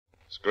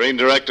Screen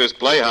Directors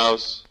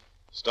Playhouse.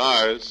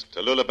 Stars,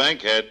 Tallulah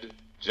Bankhead,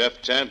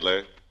 Jeff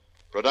Chandler.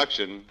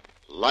 Production,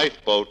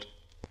 Lifeboat.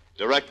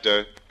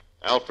 Director,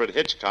 Alfred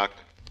Hitchcock.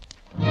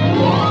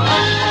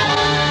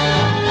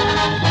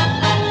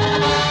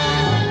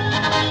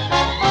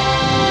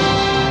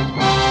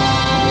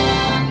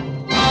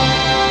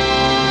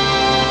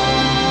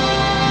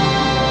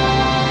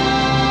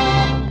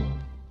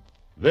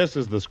 This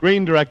is the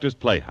Screen Directors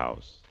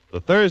Playhouse,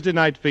 the Thursday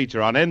night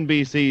feature on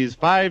NBC's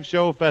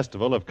 5-show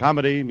festival of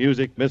comedy,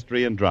 music,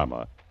 mystery, and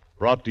drama.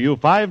 Brought to you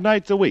 5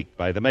 nights a week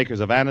by the makers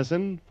of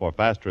Anacin for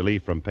fast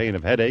relief from pain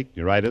of headache,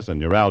 neuritis, and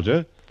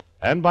neuralgia,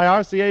 and by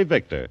RCA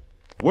Victor,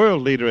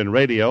 world leader in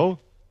radio,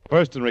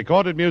 first in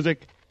recorded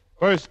music,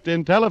 first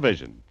in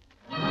television.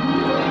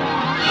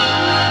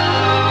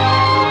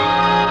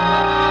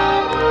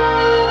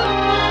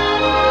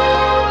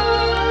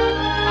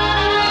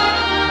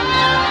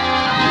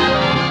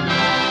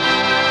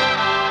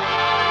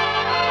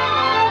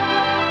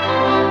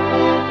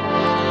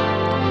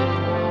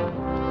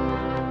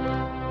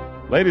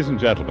 Ladies and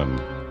gentlemen,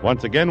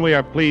 once again we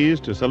are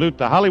pleased to salute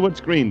the Hollywood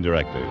screen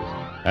directors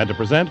and to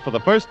present for the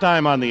first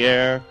time on the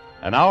air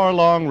an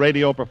hour-long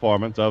radio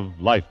performance of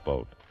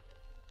Lifeboat.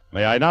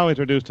 May I now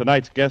introduce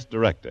tonight's guest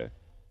director,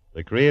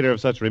 the creator of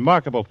such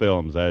remarkable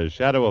films as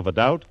Shadow of a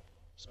Doubt,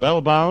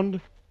 Spellbound,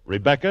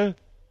 Rebecca,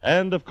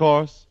 and, of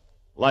course,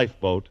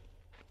 Lifeboat,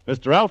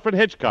 Mr. Alfred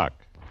Hitchcock.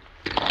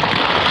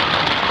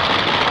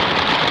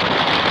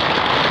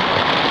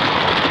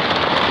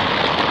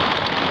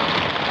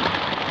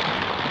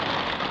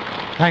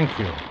 Thank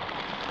you.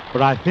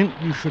 But I think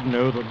you should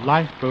know that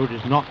Lifeboat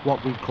is not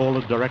what we call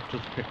a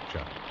director's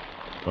picture.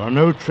 There are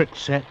no trick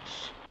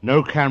sets,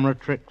 no camera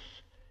tricks,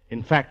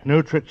 in fact,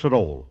 no tricks at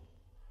all.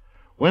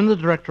 When the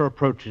director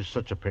approaches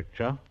such a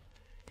picture,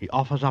 he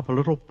offers up a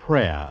little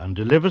prayer and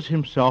delivers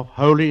himself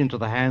wholly into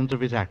the hands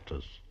of his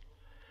actors.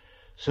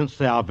 Since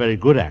they are very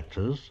good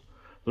actors,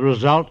 the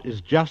result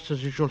is just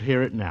as you shall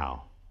hear it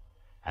now,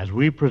 as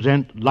we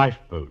present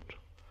Lifeboat,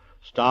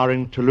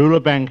 starring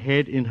Tallulah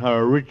Bankhead in her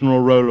original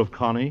role of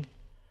Connie,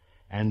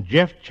 and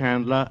Jeff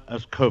Chandler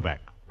as Kovac.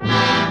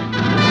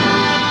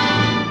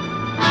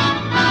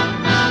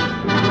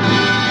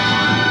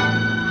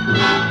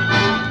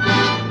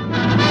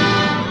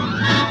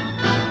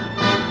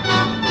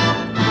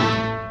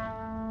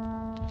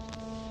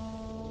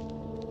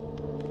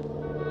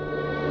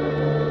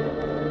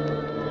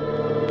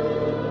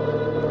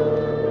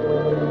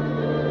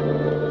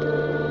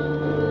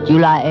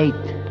 July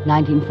 8th,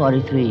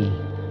 1943.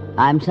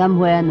 I'm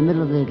somewhere in the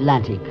middle of the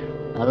Atlantic,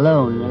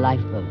 alone in a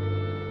lifeboat.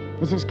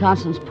 This is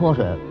Constance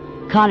Porter,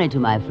 Connie to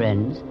my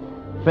friends.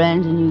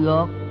 Friends in New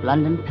York,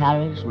 London,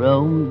 Paris,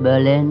 Rome,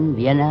 Berlin,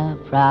 Vienna,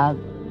 Prague,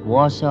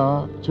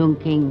 Warsaw,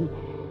 Chungking,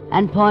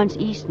 and points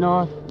east,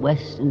 north,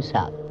 west, and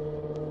south.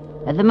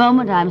 At the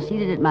moment, I'm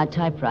seated at my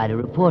typewriter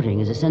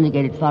reporting as a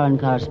syndicated foreign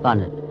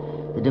correspondent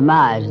the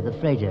demise of the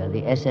freighter,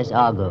 the SS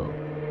Argo,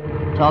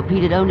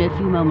 torpedoed only a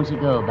few moments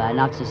ago by a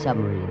Nazi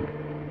submarine,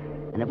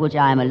 and of which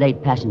I am a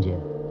late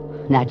passenger.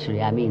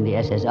 Naturally, I mean the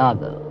SS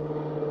Argo.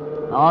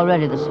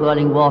 Already the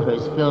swirling water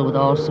is filled with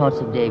all sorts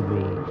of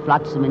debris,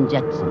 flotsam and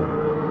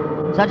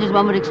jetsam, such as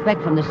one would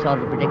expect from this sort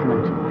of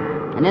predicament.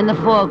 And in the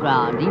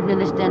foreground, even in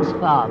this dense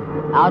fog,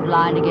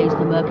 outlined against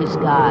the murky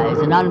sky, is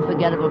an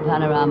unforgettable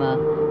panorama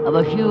of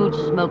a huge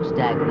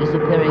smokestack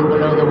disappearing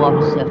below the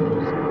water's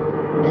surface.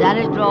 As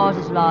Alice draws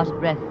its last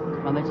breath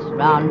from its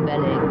round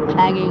belly,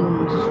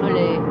 clanging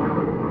shrilly,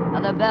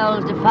 are the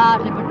bells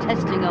defiantly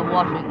protesting a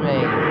watery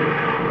grave.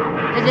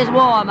 This is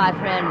war, my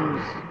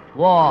friends.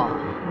 War.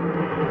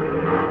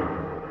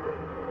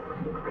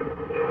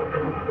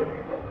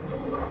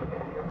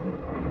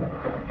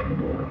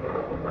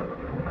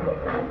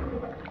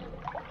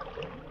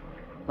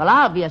 Well,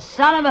 I'll be a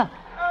son of a...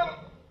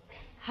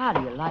 How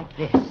do you like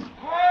this?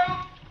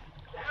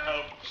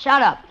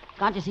 Shut up.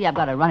 Can't you see I've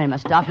got a run in my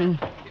stocking?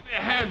 Give me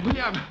a hand, will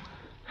you?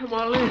 I'm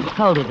all in.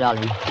 Hold it,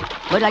 darling.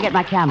 Where did I get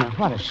my camera?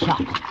 What a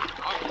shot.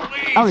 Oh,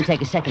 please. Only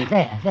take a second.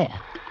 There.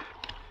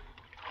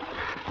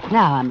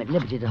 Now I'm at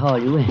liberty to haul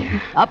you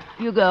in. Up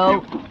you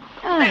go.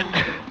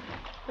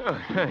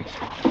 Oh, thanks.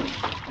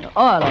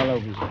 Oil all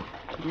over you.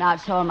 Now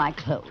it's all my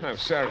clothes. I'm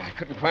sorry. I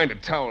couldn't find a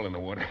towel in the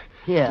water.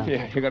 Here.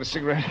 Yeah, you got a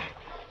cigarette?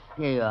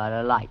 Here you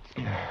are, a light.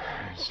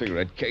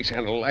 Cigarette case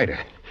and a lighter.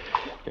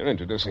 You're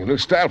introducing a new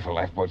style for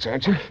lifeboats,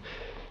 aren't you?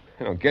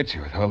 I don't get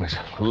you with all this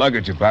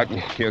luggage about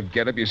and your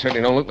get-up. You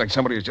certainly don't look like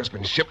somebody who's just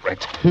been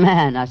shipwrecked.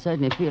 Man, I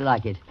certainly feel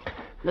like it.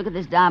 Look at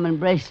this diamond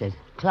bracelet.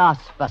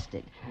 Clasp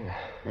busted.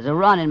 There's a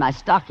run in my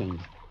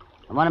stockings.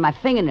 And one of my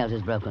fingernails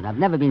is broken. I've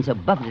never been so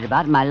buffeted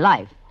about in my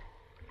life.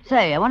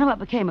 Say, I wonder what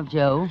became of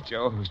Joe.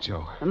 Joe? Who's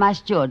Joe? My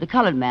steward, the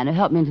colored man who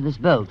helped me into this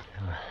boat.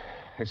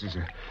 This is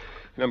a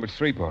number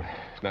 3 boat.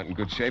 It's not in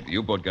good shape. The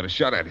U-boat got a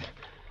shot at it.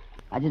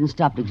 I didn't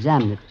stop to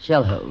examine it.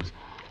 Shell holes.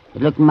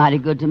 It looked mighty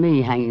good to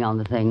me hanging on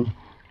the thing.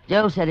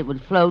 Joe said it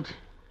would float.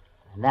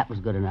 And that was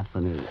good enough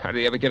for me. How did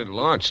he ever get it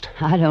launched?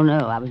 I don't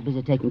know. I was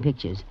busy taking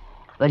pictures.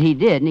 But he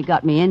did, and he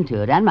got me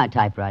into it, and my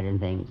typewriter and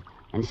things,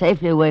 and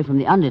safely away from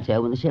the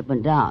undertow when the ship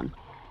went down.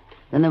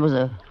 Then there was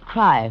a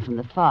cry from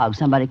the fog,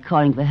 somebody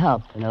calling for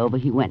help, and over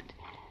he went.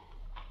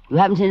 You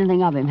haven't seen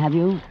anything of him, have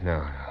you?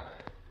 No.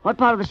 What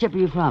part of the ship are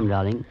you from,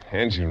 darling?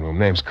 Engine room.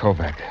 Name's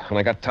Kovac. When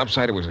I got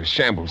topside, it was a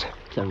shambles.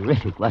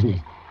 Terrific, wasn't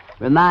it?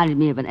 Reminded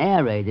me of an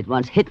air raid that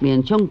once hit me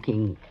in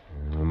Chongqing.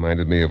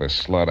 Reminded me of a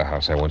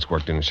slaughterhouse I once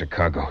worked in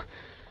Chicago.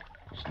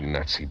 Those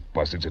Nazi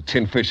buzzards. A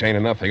tin fish ain't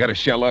enough. They got to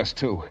shell us,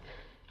 too.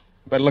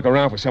 Better look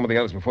around for some of the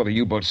others before the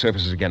U-boat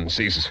surfaces again and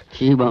sees us.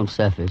 She won't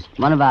surface.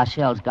 One of our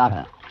shells got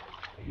her.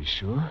 Are you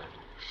sure?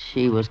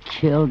 She was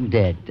killed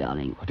dead,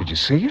 darling. What, did you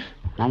see it?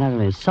 I not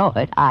only saw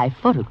it, I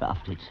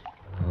photographed it.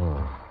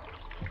 Oh.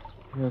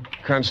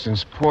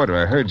 Constance Porter,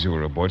 I heard you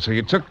were aboard, so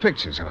you took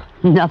pictures, huh?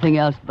 Nothing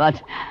else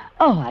but...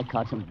 Oh, I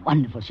caught some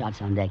wonderful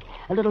shots on deck.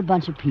 A little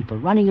bunch of people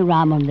running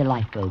around on their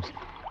lifeboats.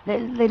 They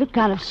looked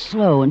kind of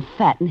slow and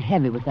fat and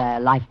heavy with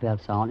their life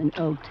belts on. And,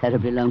 oh,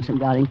 terribly lonesome,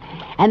 darling.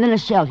 And then a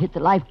shell hit the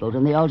lifeboat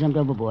and they all jumped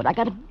overboard. I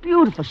got a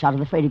beautiful shot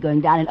of the freighter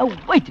going down. And, oh,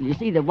 wait till you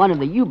see the one of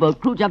the U-boat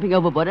crew jumping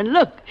overboard. And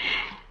look,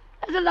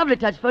 there's a lovely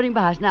touch floating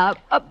by us now.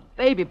 A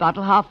baby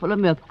bottle half full of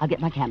milk. I'll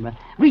get my camera.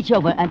 Reach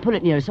over and pull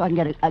it nearer so I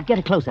can get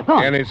a close-up. Go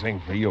on. Anything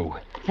for you.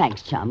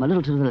 Thanks, chum. A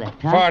little to the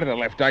left, huh? Far to the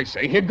left, I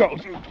say. Here goes.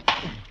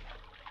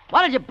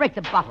 Why did you break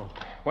the bottle?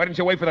 Why didn't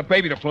you wait for the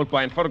baby to float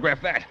by and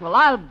photograph that? Well,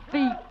 I'll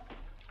be...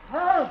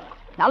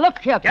 Now, look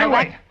here, Get Cole.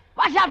 away.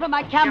 Watch out for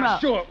my camera. Yeah,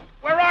 sure.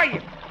 Where are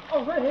you?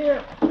 Over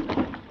here.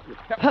 You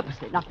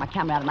purposely knocked my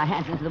camera out of my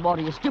hands into the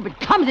water, you stupid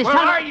clumsy Where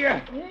son are of... you?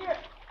 Here.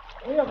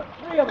 Three of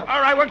them.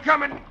 All right, we're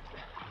coming.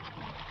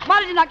 Why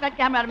did you knock that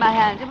camera out of my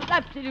hands? It was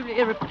absolutely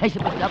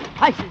irreplaceable stuff.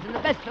 Priceless and the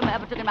best film I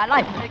ever took in my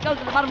life. And it goes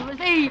to the bottom of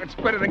the sea. It's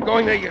better than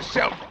going there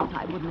yourself.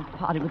 I wouldn't have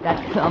parted with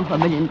that film for $1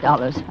 million.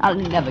 I'll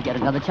never get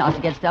another chance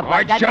to get stuff All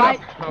like right, that.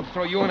 shut up. I'll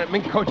throw you in that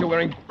mink coat you're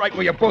wearing right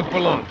where you both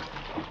belong.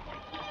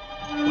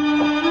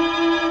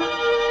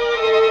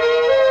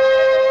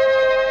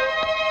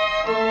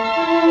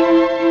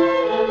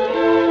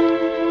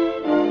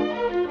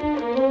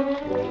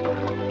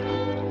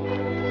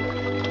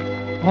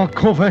 Oh,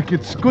 Kovac,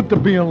 it's good to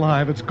be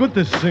alive. It's good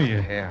to see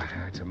you. Yeah,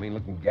 it's a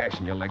mean-looking gash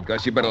in your leg,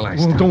 Gus. You better lie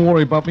Well, still. don't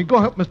worry about me. Go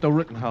help Mr.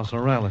 Rittenhouse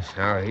or Alice.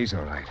 Oh, he's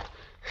all right.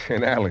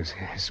 And Alice,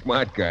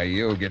 smart guy,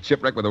 you get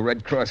shipwrecked with a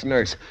Red Cross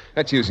nurse.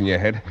 That's using your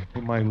head.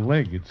 Well, my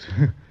leg, it's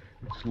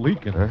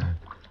leaking. Huh?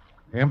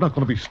 Hey, I'm not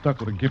going to be stuck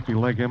with a gimpy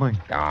leg, am I?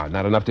 Ah,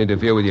 not enough to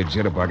interfere with your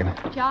jitterbugging.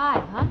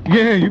 Jive, huh?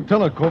 Yeah, you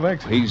tell her,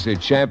 Kovacs. He's the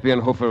champion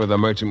hoofer of the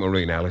Merchant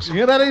Marine, Alice.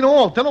 Yeah, that ain't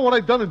all. Tell her what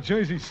I done in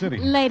Jersey City.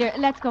 Later.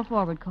 Let's go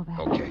forward, Kovac.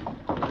 Okay.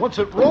 Once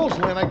at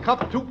Roseland, I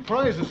copped 2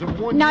 prizes in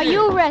 1 Now, year.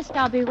 you rest.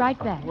 I'll be right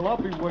back. Well, I'll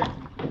be waiting.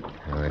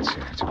 Oh,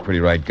 that's a pretty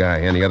right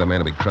guy. Any other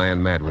man would be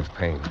crying mad with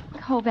pain.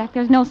 Kovac,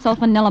 there's no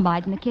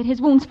sulfanilamide in the kit. His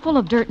wound's full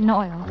of dirt and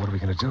oil. What are we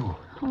going to do?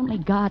 Only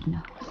God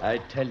knows. I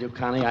tell you,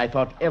 Connie, I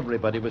thought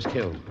everybody was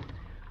killed.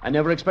 I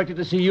never expected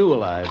to see you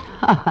alive.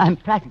 I'm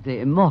practically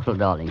immortal,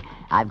 darling.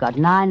 I've got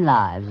 9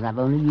 lives, and I've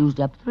only used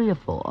up 3 or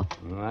 4.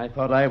 I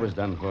thought I was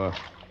done for.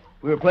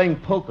 We were playing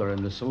poker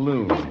in the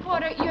saloon.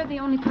 Porter, you're the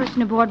only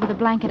person aboard with a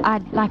blanket.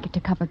 I'd like it to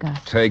cover Gus.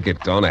 Take it.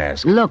 Don't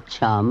ask. Look,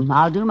 chum,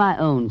 I'll do my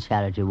own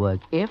charity work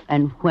if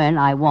and when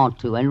I want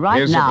to. And right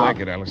Here's now... the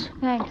blanket, Alice.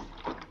 Thanks.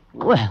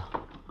 Well,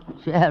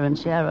 share and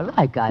share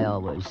alike, I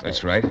always say.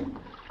 That's right.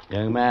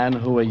 Young man,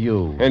 who are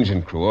you?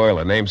 Engine crew,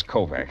 oiler. Name's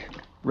Kovac.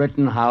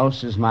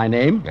 Rittenhouse is my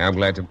name. I'm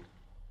glad to...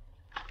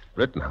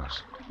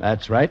 Rittenhouse.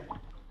 That's right.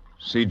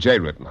 C.J.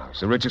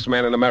 Rittenhouse, the richest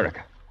man in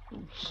America.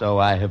 So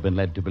I have been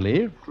led to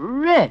believe.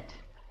 Rit,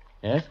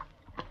 Yes?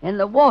 in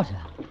the water.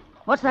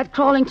 What's that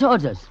crawling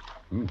towards us?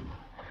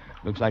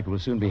 Looks like we'll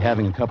soon be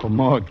having a couple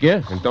more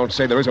guests. And don't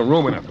say there isn't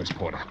room enough, Miss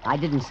Porter. I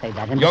didn't say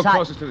that. And You're besides...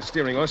 closest to the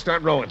steering oar.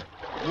 Start rowing.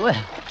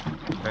 Well,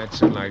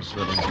 That's a nice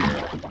little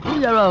deer. do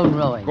your own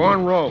rowing. Go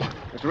on, row.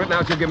 Mr.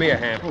 Rittenhouse, you give me a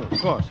hand. Of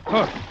course.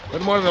 A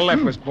little more to the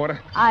left, Miss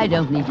Porter. I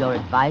don't need your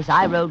advice.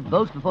 I rowed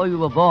boats before you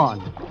were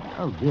born.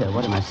 Oh, dear,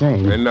 what am I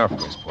saying? Enough,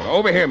 Miss Porter.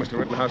 Over here, Mr.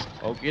 Rittenhouse.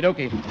 Okie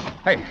dokie.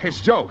 Hey,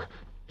 it's Joe.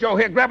 Joe,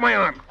 here, grab my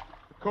arm.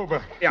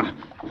 Kovac. Yeah.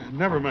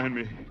 Never mind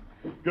me.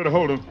 Get a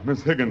hold of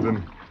Miss Higgins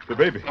and the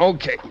baby.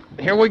 Okay.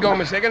 Here we go,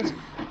 Miss Higgins.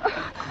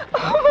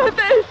 Oh,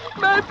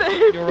 my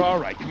baby. You're all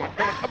right. Come on,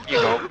 up you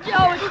go.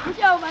 Joe, it's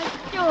Joe, my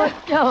Stuart,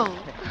 Joe.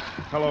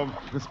 Hello,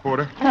 Miss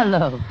Porter.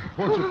 Hello.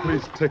 Won't you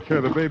please take care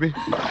of the baby?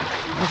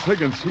 Miss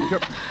Higgins, she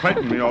kept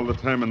fighting me all the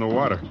time in the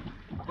water.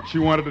 She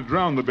wanted to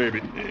drown the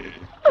baby.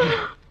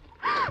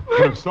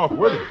 Put him soft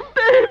with it.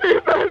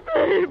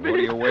 What are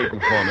you waiting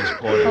for, Miss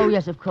Porter? Oh,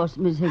 yes, of course,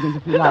 Miss Higgins,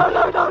 if you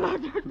like. No.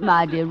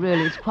 My dear,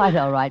 really, it's quite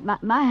all right.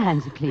 My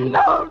hands are clean.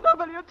 No,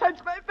 nobody will touch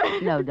my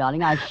baby. No,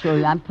 darling, I assure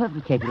you I'm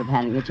perfectly capable of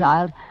handling a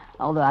child.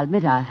 Although I'll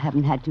admit I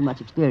haven't had too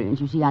much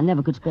experience. You see, I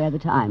never could spare the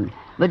time.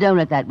 But don't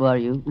let that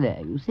worry you. There,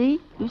 you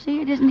see? You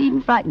see, it isn't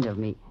even frightened of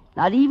me.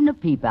 Not even a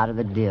peep out of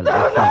the dill.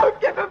 No,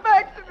 give her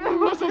back to me.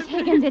 Mrs.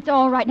 Higgins, it's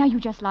all right. Now you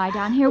just lie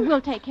down here. We'll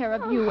take care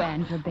of you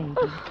and your baby.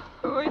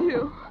 Who are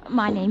you?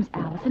 My name's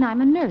Alice, and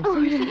I'm a nurse.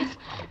 Oh, yes.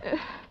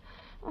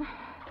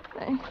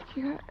 Thank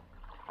you.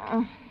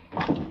 For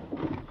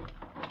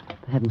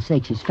heaven's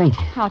sake, she's fainted.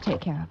 I'll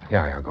take care of her.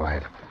 Yeah, go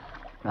ahead.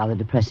 Rather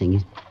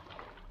depressing.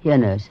 Here,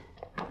 nurse.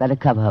 Better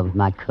cover her with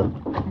my coat.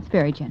 That's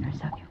very generous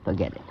of you.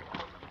 Forget it.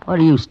 What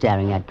are you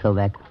staring at,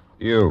 Kovac?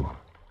 You.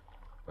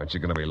 Aren't you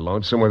going to be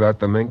lonesome without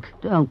the mink?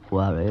 Don't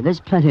worry. There's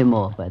plenty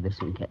more where this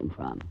one came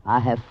from. I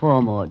have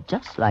 4 more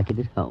just like it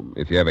at home.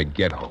 If you ever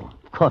get home.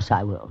 Of course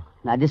I will.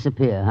 Now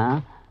disappear,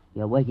 huh?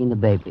 You're waking the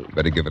baby.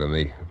 Better give it to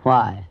me.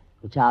 Why?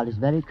 The child is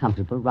very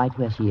comfortable right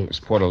where she is. Miss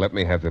Porter, let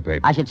me have the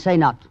baby. I should say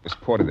not. Miss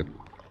Porter, the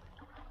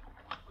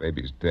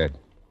baby's dead.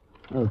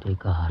 Oh, dear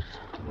God.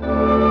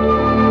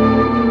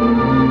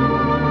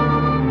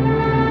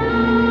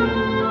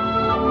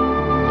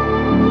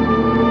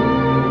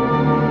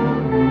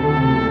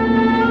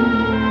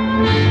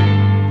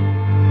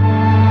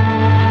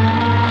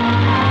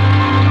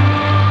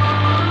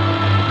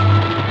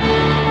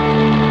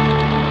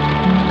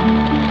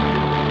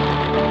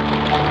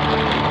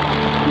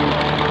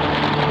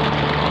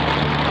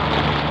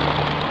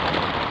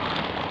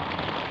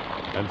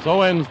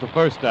 So ends the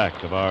first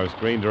act of our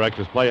Screen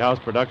Directors Playhouse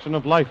production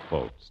of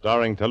Lifeboat,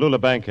 starring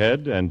Tallulah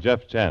Bankhead and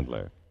Jeff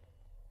Chandler.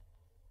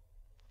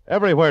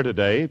 Everywhere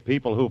today,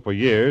 people who for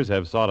years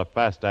have sought a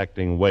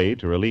fast-acting way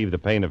to relieve the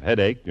pain of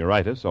headache,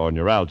 neuritis, or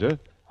neuralgia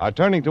are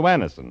turning to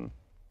Anacin.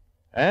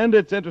 And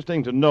it's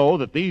interesting to know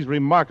that these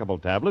remarkable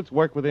tablets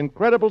work with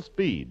incredible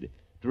speed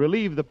to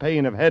relieve the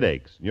pain of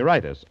headaches,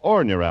 neuritis,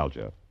 or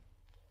neuralgia.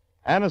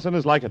 Anacin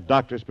is like a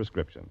doctor's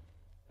prescription.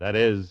 That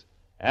is,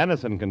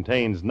 Anacin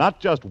contains not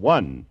just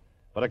one,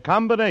 but a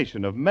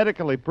combination of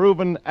medically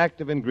proven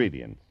active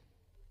ingredients.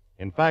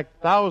 In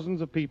fact, thousands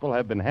of people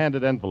have been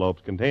handed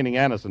envelopes containing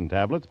Anacin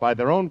tablets by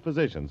their own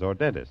physicians or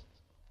dentists.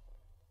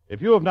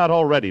 If you have not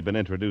already been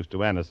introduced to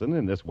Anacin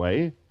in this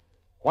way,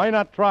 why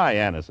not try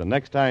Anacin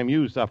next time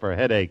you suffer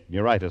headache,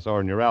 neuritis,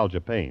 or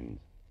neuralgia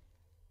pains?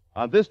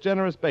 On this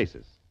generous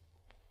basis,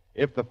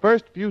 if the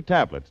first few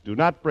tablets do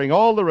not bring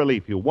all the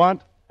relief you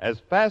want as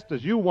fast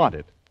as you want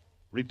it,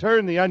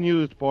 return the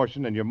unused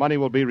portion and your money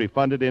will be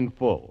refunded in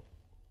full.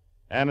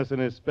 Anacin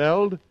is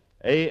spelled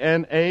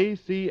Anacin.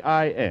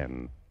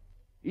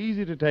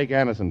 Easy-to-take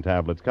Anacin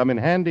tablets come in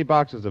handy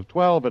boxes of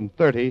 12 and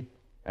 30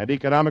 and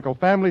economical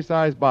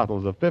family-size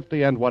bottles of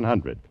 50 and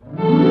 100.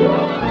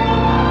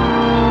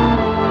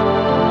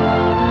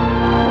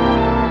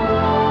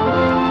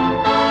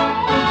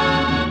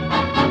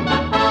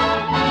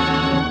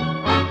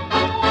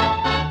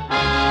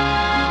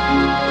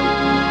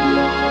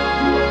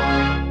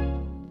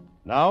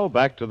 Now,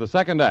 back to the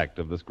second act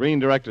of the Screen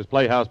Directors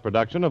Playhouse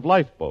production of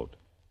Lifeboat,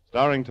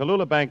 starring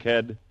Tallulah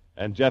Bankhead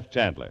and Jeff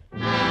Chandler.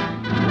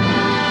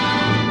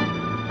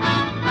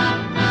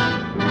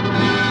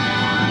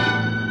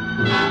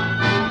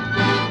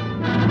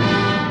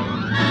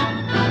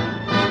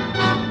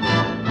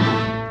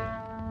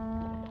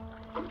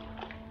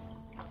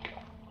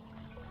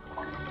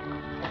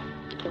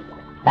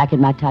 Back at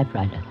my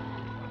typewriter,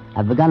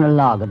 I've begun a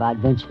log of our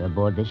adventure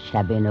aboard this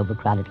shabby and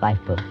overcrowded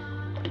lifeboat.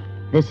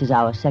 This is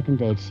our second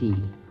day at sea.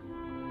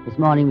 This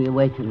morning we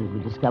awakened and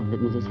we discovered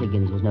that Mrs.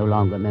 Higgins was no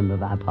longer a member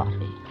of our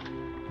party.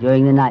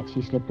 During the night,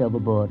 she slipped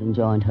overboard and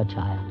joined her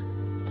child.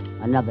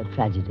 Another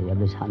tragedy of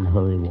this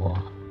unholy war.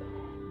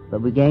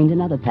 But we gained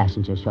another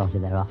passenger shortly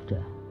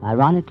thereafter.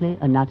 Ironically,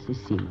 a Nazi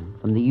seaman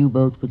from the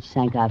U-boat which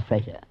sank our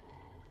freighter.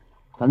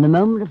 From the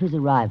moment of his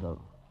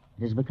arrival,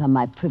 it has become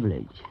my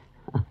privilege,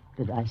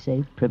 did I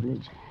say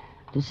privilege,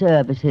 to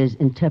serve as his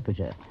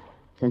interpreter,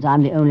 since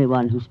I'm the only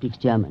one who speaks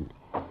German.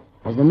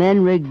 As the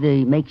men rig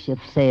the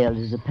makeshift sails,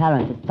 it is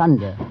apparent that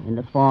thunder, in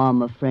the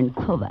form of friend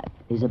Kovac,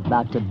 is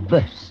about to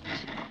burst.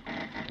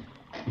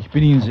 Ich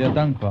bin Ihnen sehr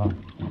dankbar.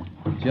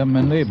 Sie haben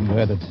mein Leben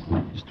gerettet.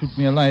 Es tut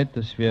mir leid,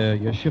 dass wir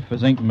Ihr Schiff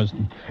versenken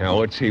müssten. Now,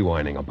 what's he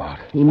whining about?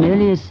 He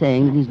merely is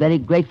saying that he's very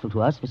grateful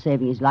to us for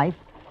saving his life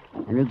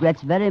and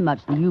regrets very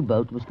much the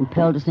U-boat was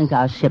compelled to sink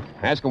our ship.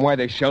 Ask him why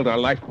they shelled our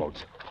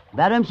lifeboats.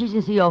 Warum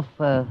schießen Sie auf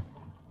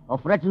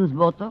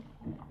Rettungsboote?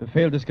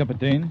 Befehl des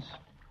Kapitäns.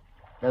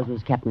 Those were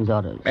his captain's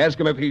orders. Ask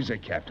him if he's a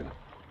captain.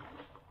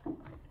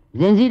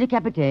 Sind Sie der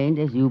Kapitän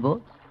des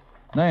U-Boots?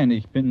 Nein,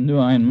 ich bin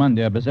nur ein Mann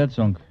der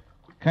Besetzung.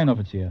 Kein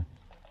Offizier.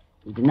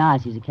 He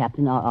denies he's a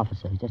captain or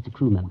officer. He's just a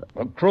crew member.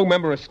 A crew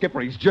member or skipper,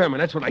 he's German.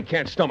 That's what I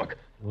can't stomach.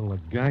 Well, a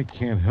guy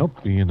can't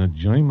help being a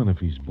German if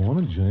he's born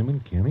a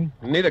German, can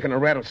he? Neither can a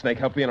rattlesnake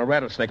help being a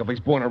rattlesnake if he's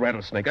born a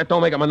rattlesnake. That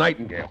don't make him a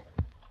nightingale.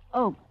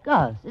 Oh,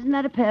 Gus, isn't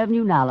that a pair of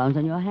new nylons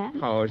on your hand?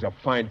 Oh, it's a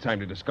fine time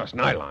to discuss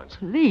nylons.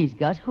 Please,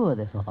 Gus, who are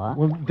they for?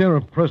 Well, they're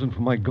a present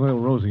for my girl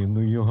Rosie in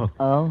New York.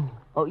 Oh,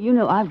 you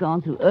know, I've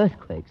gone through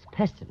earthquakes,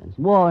 pestilence,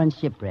 war, and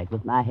shipwreck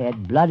with my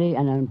head bloody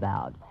and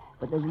unbowed.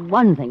 But there's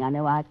one thing I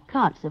know I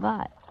can't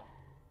survive.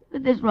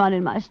 This run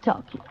in my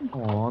stocking.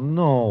 Oh,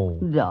 no.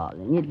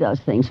 Darling, it does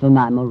things for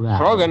my morale.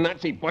 Throw the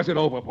Nazi buzzard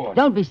overboard.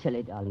 Don't be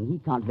silly, darling. He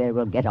can't very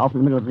well get off in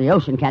the middle of the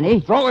ocean, can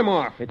he? Throw him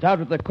off. It's out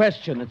of the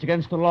question. It's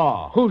against the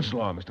law. Whose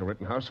law, Mr.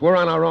 Rittenhouse? We're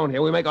on our own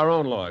here. We make our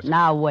own laws.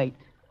 Now, wait.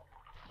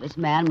 This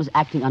man was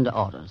acting under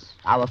orders.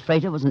 Our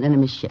freighter was an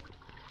enemy ship.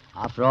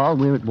 After all,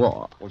 we're at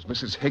war. Was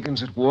Mrs.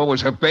 Higgins at war?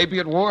 Was her baby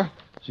at war?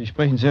 Sie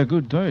sprechen sehr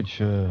gut Deutsch.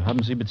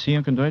 Haben Sie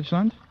Beziehung in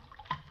Deutschland?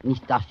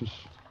 Nicht, dass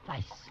ich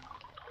weiß.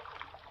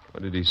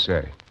 What did he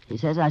say? He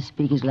says I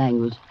speak his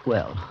language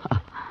well.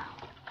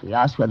 He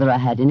asked whether I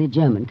had any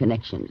German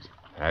connections.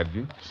 Have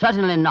you?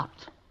 Certainly not.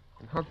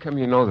 And how come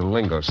you know the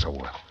lingo so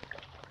well?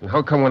 And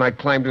how come when I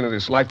climbed into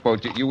this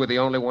lifeboat that you were the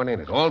only one in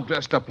it, all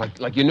dressed up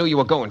like you knew you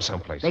were going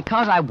someplace?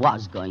 Because I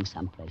was going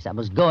someplace. I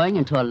was going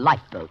into a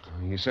lifeboat.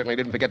 You certainly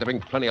didn't forget to bring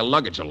plenty of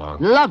luggage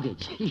along.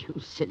 Luggage? You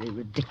silly,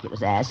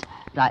 ridiculous ass.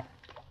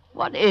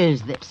 What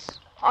is this?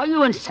 Are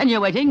you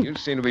insinuating? You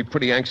seem to be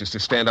pretty anxious to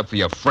stand up for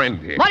your friend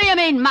here. What do you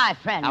mean, my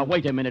friend? Now,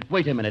 wait a minute.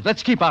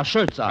 Let's keep our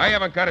shirts on. I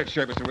haven't got a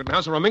shirt, Mr.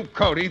 Rittenhouse, or a mink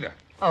coat either.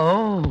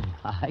 Oh,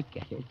 I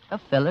get it. A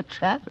fellow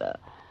traveler.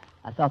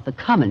 I thought the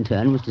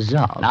Comintern was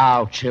dissolved.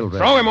 Now,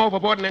 children. Throw him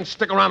overboard and then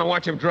stick around and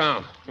watch him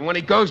drown. And when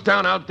he goes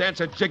down, I'll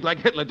dance a jig like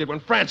Hitler did when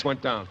France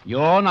went down.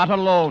 You're not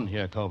alone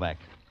here, Kovac.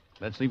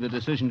 Let's leave the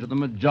decision to the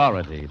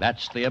majority.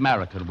 That's the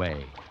American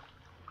way.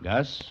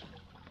 Gus?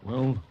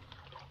 Well,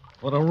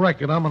 for the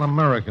record, I'm an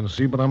American,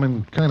 see, but I'm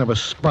in kind of a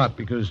spot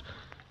because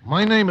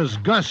my name is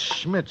Gus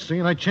Schmidt, see,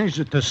 and I changed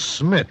it to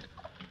Smith.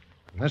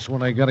 And that's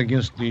what I got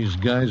against these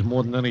guys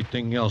more than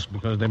anything else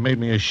because they made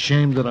me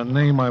ashamed of the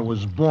name I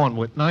was born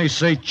with. And I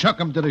say chuck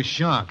them to the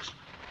sharks.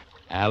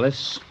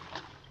 Alice?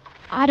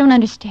 I don't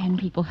understand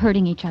people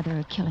hurting each other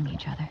or killing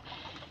each other.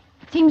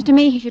 It seems to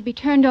me he should be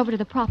turned over to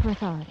the proper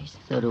authorities.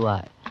 So do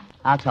I.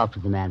 I'll talk to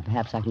the man.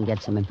 Perhaps I can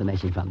get some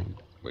information from him.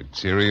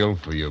 Material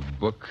for your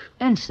book?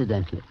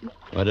 Incidentally.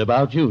 What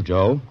about you,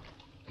 Joe?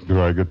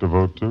 Do I get to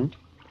vote, too?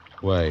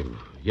 Why,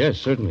 yes,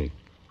 certainly.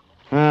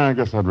 I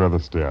guess I'd rather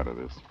stay out of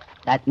this.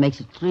 That makes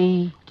it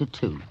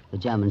 3-2, the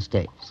German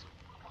states.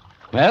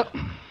 Well,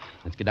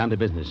 let's get down to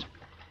business.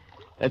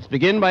 Let's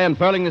begin by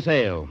unfurling the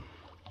sail.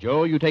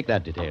 Joe, you take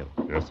that detail.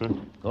 Yes, sir.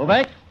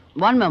 Kovac?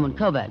 One moment,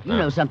 Kovac. You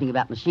know something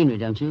about machinery,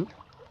 don't you?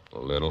 A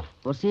little.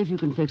 Well, see if you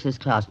can fix this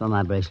clasp on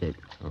my bracelet.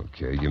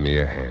 Okay, give me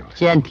a hand.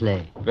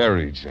 Gently.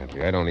 Very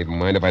gently. I don't even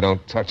mind if I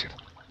don't touch it.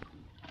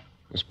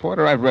 Miss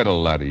Porter, I've read a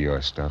lot of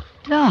your stuff.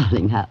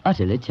 Darling, how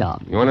utterly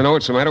charming. You want to know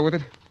what's the matter with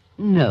it?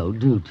 No,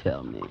 do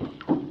tell me.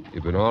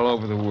 You've been all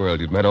over the world.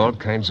 You've met all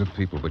kinds of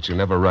people, but you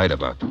never write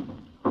about them.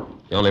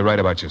 You only write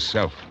about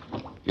yourself.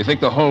 You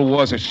think the whole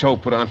war's a show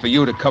put on for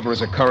you to cover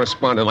as a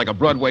correspondent, like a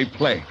Broadway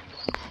play.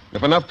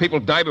 If enough people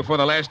die before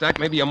the last act,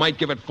 maybe you might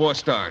give it 4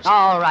 stars.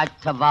 All right,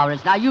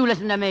 Tavares. Now you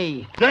listen to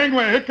me.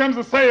 Gangway, here comes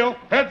the sail.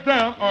 Heads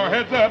down or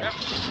heads up.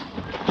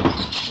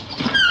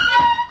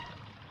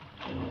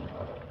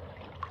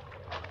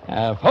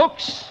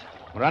 Folks,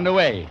 we're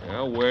underway.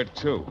 Well, where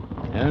to?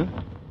 Huh?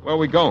 Where are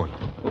we going?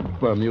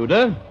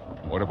 Bermuda.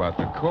 What about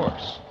the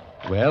course?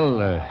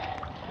 Well,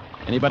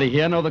 anybody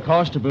here know the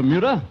course to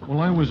Bermuda? Well,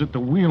 I was at the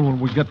wheel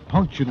when we got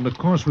punctured, and the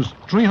course was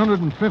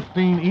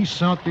 315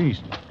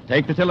 east-southeast.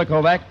 Take the tiller,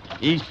 Kovac.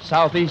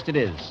 East-southeast it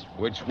is.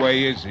 Which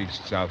way is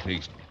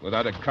east-southeast?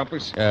 Without a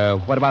compass?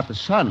 What about the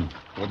sun?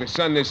 With the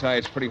sun this high,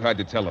 it's pretty hard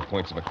to tell the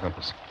points of a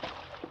compass.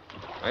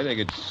 I think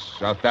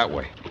it's out that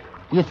way.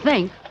 You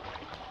think?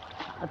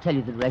 I'll tell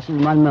you the direction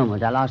in one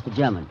moment. I'll ask the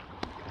German.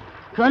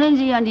 Können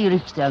Sie an die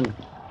Richtung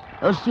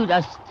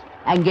Ost-Südost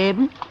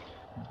angeben?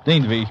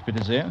 Den Weg,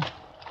 bitte sehr.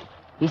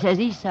 He says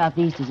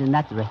east-southeast is in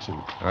that direction.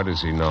 How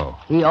does he know?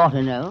 He ought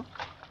to know.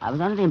 I was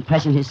under the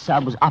impression his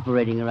sub was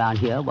operating around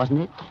here,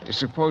 wasn't it? You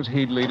suppose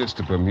he'd lead us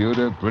to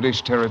Bermuda,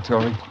 British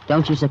territory?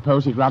 Don't you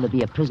suppose he'd rather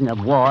be a prisoner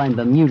of war in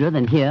Bermuda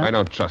than here? I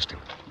don't trust him.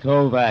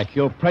 Kovac,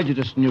 you're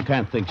prejudiced and you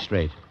can't think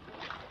straight.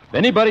 If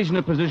anybody's in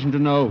a position to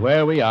know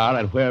where we are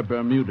and where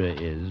Bermuda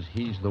is,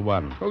 he's the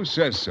one. Who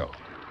says so?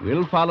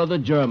 We'll follow the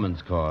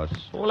Germans' course.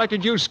 Well,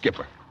 elected you,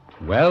 Skipper.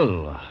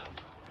 Well,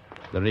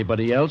 is there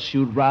anybody else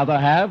you'd rather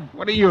have?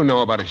 What do you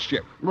know about a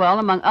ship? Well,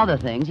 among other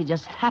things, he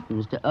just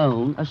happens to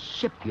own a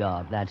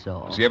shipyard, that's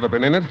all. Has he ever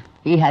been in it?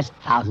 He has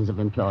thousands of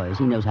employees.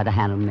 He knows how to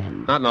handle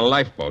men. Not in a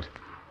lifeboat.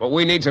 What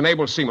we need's an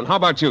able seaman. How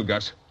about you,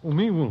 Gus? Well,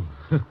 me, well...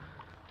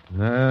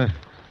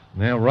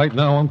 Now, right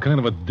now, I'm kind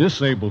of a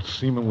disabled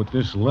seaman with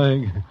this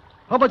leg.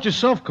 How about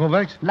yourself,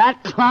 Kovac?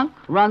 That clunk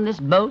run this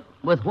boat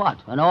with what?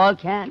 An oil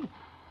can?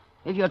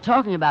 If you're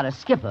talking about a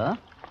skipper,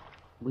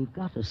 we've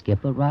got a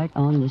skipper right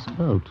on this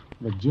boat,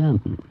 the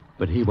German.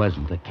 But he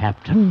wasn't the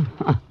captain.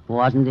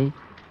 Wasn't he?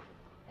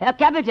 Herr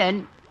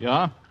Captain.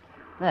 Yeah?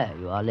 There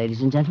you are,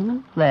 ladies and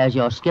gentlemen. There's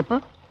your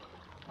skipper.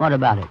 What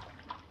about it?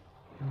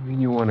 You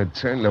mean you want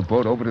to turn the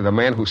boat over to the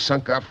man who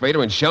sunk our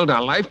freighter and shelled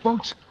our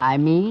lifeboats? I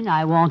mean,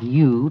 I want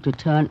you to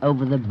turn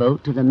over the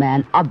boat to the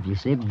man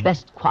obviously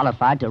best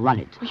qualified to run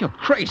it. Well, you're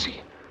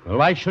crazy. Well,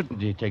 why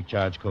shouldn't he take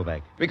charge,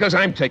 Kovac? Because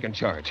I'm taking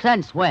charge.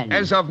 Since when?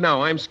 As of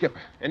now, I'm skipper.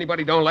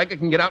 Anybody don't like it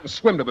can get out and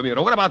swim to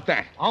Bermuda. What about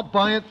that? I'll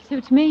buy it.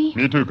 Suits me.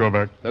 Me too,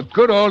 Kovac. The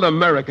good old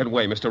American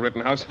way, Mr.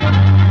 Rittenhouse.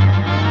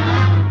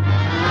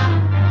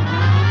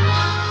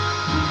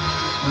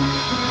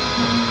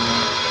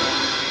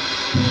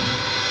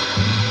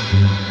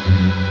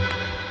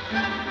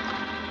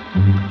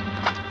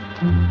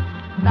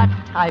 That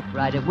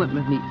typewriter went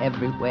with me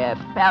everywhere.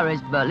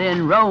 Paris,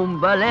 Berlin, Rome,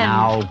 Berlin.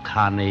 Now,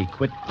 Connie,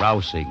 quit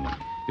grousing.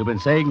 You've been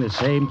saying the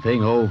same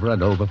thing over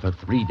and over for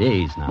 3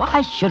 days now.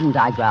 Why shouldn't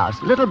I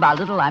grouse? Little by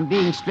little, I'm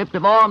being stripped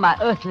of all my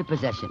earthly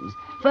possessions.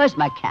 First,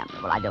 my camera.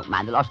 Well, I don't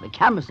mind the loss of the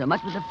camera so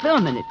much, but the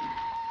film in it.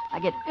 I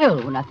get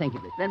ill when I think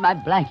of it. Then my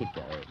blanket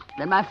goes.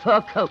 Then my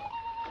fur coat.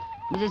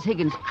 Mrs.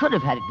 Higgins could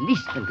have had at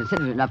least been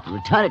considerate enough to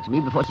return it to me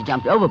before she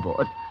jumped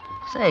overboard.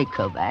 Say,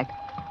 Kovac,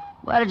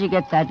 where did you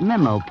get that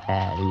memo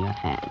pad in your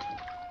hand?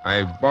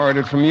 I borrowed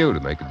it from you to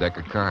make a deck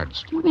of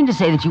cards. Do you mean to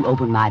say that you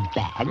opened my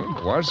bag?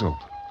 It was open.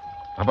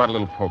 How about a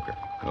little poker?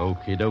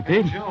 Okie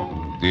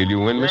dokie. Deal you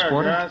win, Miss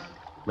Porter?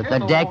 With the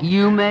deck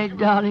you made,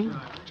 darling?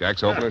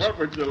 Jack's openers?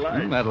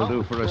 That'll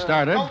do for a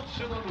starter.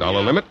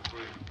 Dollar limit?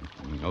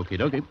 Okie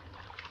dokie.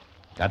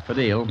 Got for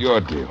deal. Your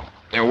deal.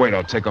 Now, wait,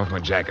 I'll take off my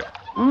jacket.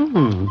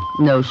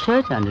 No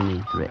shirt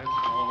underneath, Rick.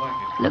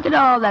 Look at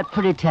all that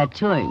pretty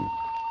tattooing.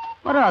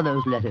 What are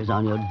those letters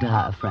on your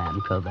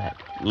diaphragm, Kovac?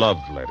 Love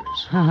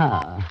letters.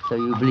 So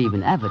you believe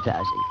in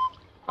advertising.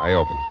 I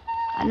open.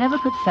 I never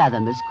could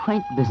fathom this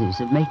quaint business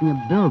of making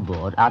a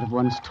billboard out of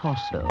one's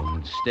torso.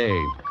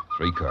 Stay.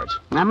 3 cards.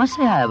 I must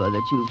say, however,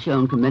 that you've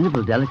shown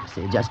commendable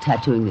delicacy just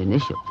tattooing the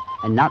initial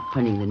and not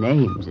printing the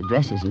names,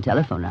 addresses, and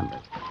telephone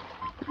numbers.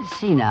 Let's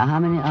see now, how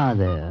many are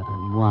there?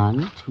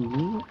 1,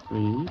 2,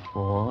 3,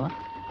 4,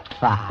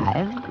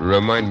 5.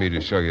 Remind me to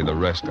show you the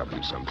rest of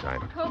them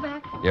sometime.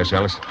 Kovac, Yes,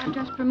 Alice? I've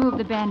just removed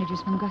the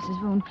bandages from Gus's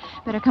wound.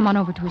 Better come on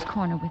over to his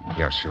corner with me.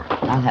 Yeah, sure.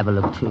 I'll have a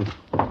look, too.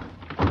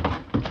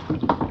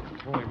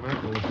 Holy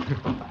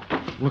mackerel.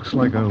 Looks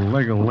like a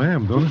leg of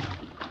lamb, don't it?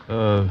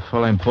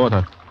 Fräulein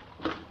Porter,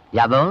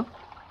 Jawohl?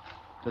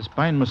 das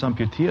Bein muss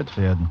amputiert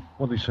werden.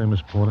 What did he say,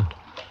 Miss Porter?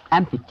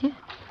 Amputiert?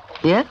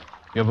 Hier?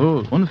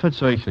 Jawohl,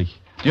 unverzüglich.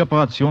 Die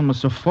Operation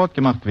muss sofort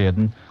gemacht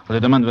werden,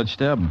 oder der Mann wird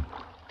sterben.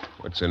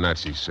 What's the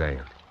Nazi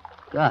saying?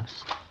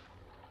 Gus,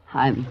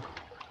 I'm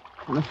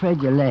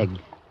afraid your leg.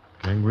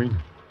 Gangrene?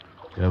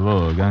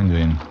 Jawohl,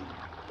 gangrene.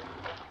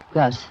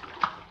 Gus,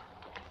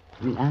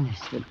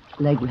 Alice, the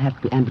leg will have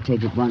to be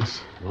amputated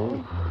once.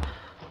 Oh,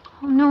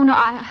 no,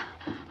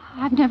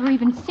 I've never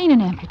even seen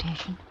an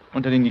amputation.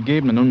 Unter den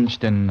gegebenen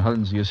Umständen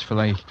halten Sie es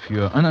vielleicht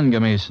für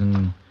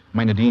unangemessen,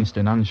 meine Dienste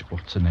in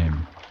Anspruch zu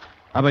nehmen.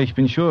 Aber ich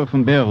bin Schur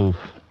vom Beruf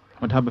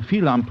und habe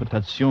viele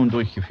Amputationen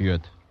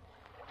durchgeführt.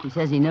 He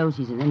says he knows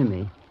he's an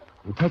enemy,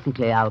 and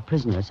technically our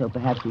prisoner, so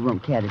perhaps we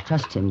won't care to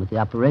trust him with the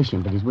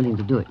operation, but he's willing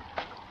to do it.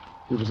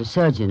 He was a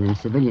surgeon in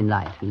civilian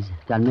life. He's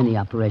done many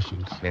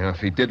operations. Now, if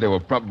he did, they were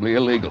probably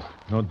illegal.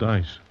 No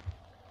dice.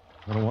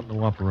 I don't want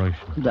no operation.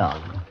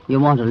 Darling, you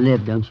want to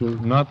live, don't you?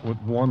 Not with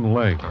one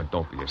leg. Oh,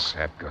 don't be a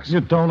sap, Gus.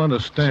 You don't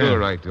understand.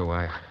 Sure I do.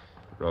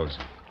 Rosie.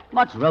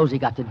 What's Rosie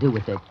got to do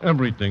with it?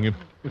 Everything. If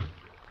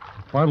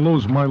I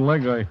lose my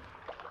leg, I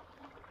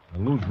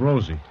lose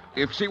Rosie.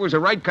 If she was the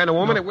right kind of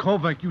woman, Now,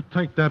 Kovac, you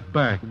take that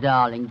back.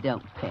 Darling,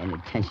 don't pay any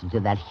attention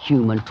to that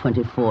human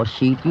 24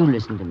 sheet. You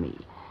listen to me.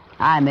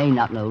 I may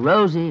not know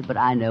Rosie, but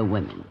I know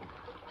women.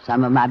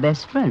 Some of my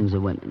best friends are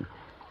women.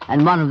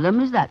 And one of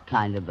them is that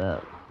kind of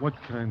a... What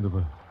kind of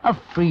a... A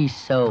free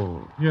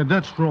soul. Yeah,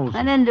 that's Rosie.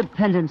 An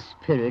independent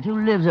spirit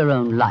who lives her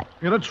own life.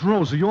 Yeah, that's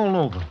Rosie all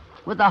over.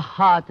 With a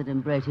heart that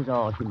embraces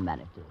all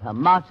humanity. Her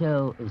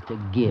motto is to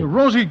give. Yeah,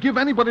 Rosie, give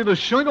anybody the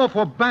shirt off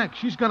her back.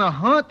 She's got a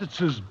heart that's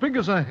as big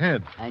as her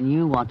head. And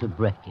you want to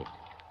break it.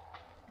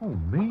 Oh,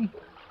 me?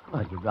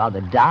 Well, you'd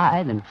rather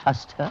die than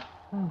trust her.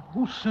 Oh,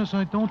 who says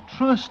I don't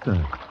trust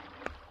her?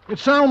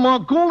 It's Al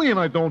Margolian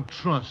I don't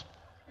trust.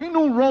 He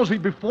knew Rosie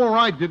before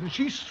I did, and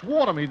she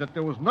swore to me that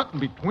there was nothing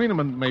between them,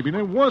 and maybe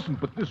there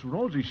wasn't. But this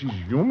Rosie, she's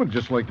human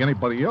just like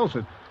anybody else.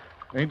 It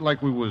ain't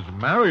like we was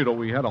married or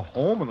we had a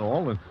home and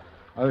all.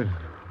 And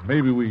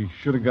maybe we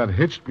should have got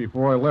hitched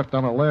before I left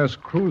on our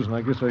last cruise, and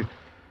I guess I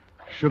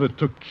should have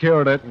took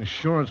care of that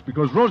insurance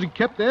because Rosie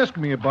kept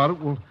asking me about it.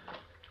 Well,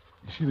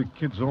 you see, the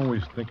kid's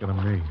always thinking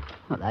of me.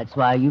 Well, that's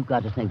why you've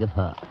got to think of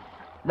her.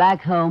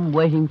 Back home,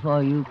 waiting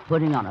for you,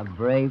 putting on a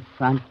brave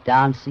front,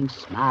 dancing,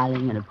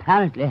 smiling, and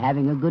apparently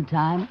having a good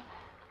time.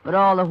 But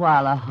all the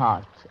while, her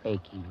heart's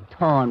aching,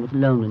 torn with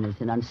loneliness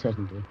and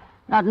uncertainty,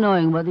 not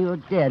knowing whether you're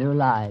dead or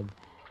alive.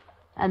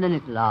 And then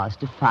at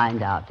last to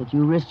find out that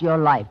you risked your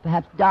life,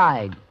 perhaps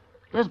died,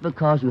 just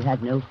because you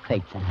had no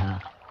faith in her.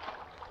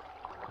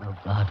 Oh,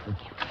 God,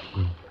 forgive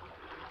me.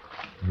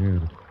 Yeah,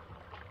 the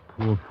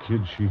poor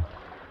kid, she'd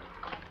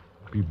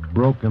be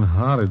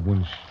broken-hearted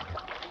when she...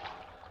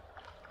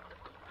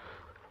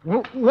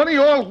 Well, what are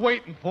you all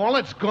waiting for?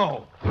 Let's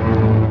go.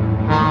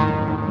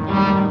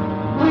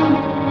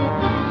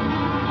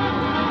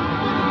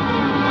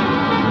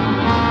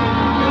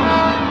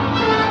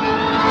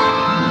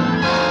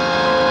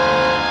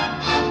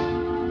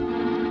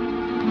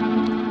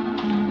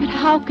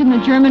 How can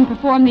the German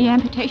perform the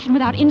amputation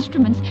without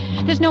instruments?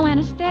 There's no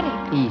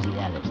anesthetic. Easy,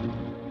 Alice.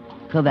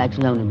 Kovac's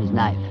loaned him his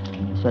knife.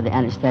 So the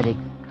anesthetic,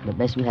 the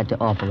best we had to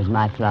offer was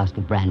my flask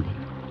of brandy.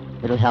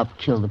 It'll help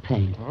kill the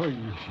pain. Oh,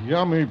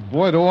 yummy.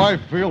 Boy, do I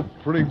feel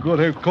pretty good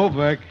here,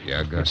 Kovac.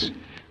 Yeah, Gus.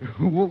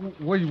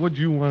 What'd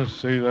you want to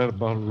say that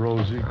about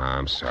Rosie?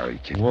 I'm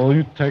sorry, kid. Well,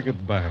 you take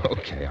it back.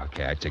 Okay,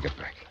 I take it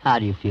back. How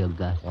do you feel,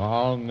 Gus?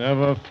 I'll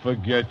never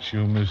forget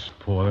you, Miss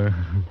Porter.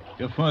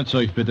 Ihr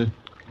Fahrzeug, bitte.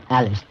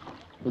 Alice,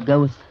 we'll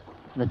go with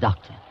the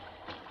doctor.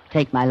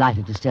 Take my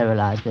lighter to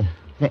sterilize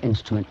the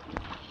instrument.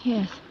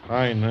 Yes.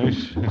 Hi,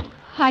 nice.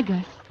 Hi,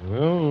 Gus.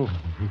 Well,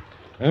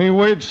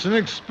 anyway, it's an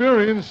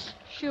experience.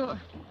 Sure.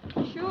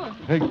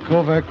 Hey,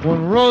 Kovac,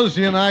 when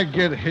Rosie and I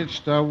get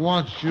hitched, I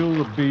want you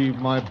to be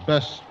my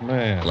best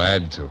man.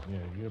 Glad to. Yeah,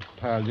 you're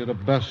pal. You're the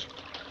best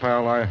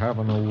pal I have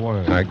in the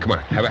world. All right, come on.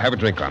 Have a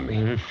drink on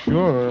me. Yeah,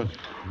 sure.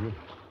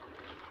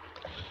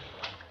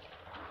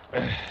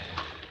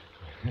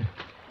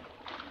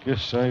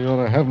 Guess I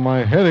ought to have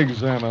my head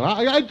examined.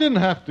 I didn't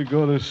have to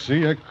go to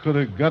sea. I could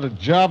have got a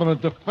job in a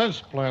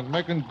defense plant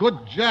making good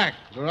jack.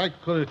 Or I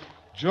could have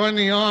joined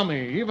the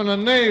Army, even the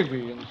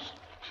Navy.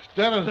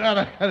 Instead of that,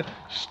 I had to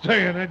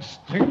stay in that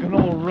stinking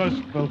old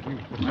Rust Belt.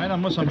 Einer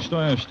muss am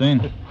Steuer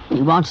stehen.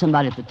 We want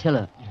somebody at the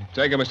tiller.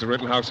 Take it, Mr.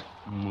 Rittenhouse.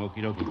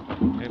 Okie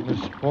dokie. Hey,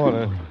 Miss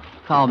Porter.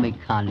 Call me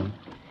Connie.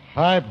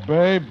 Hi,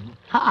 babe.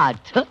 Hi,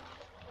 Tut.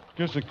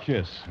 Just a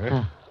kiss.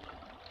 Eh?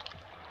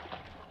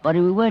 What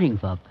are we waiting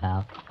for,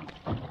 pal?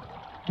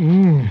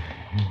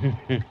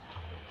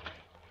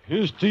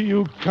 Here's to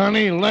you,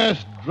 Connie.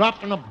 Last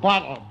drop in the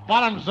bottle.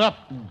 Bottoms up.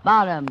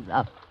 Bottoms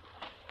up.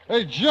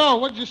 Hey, Joe,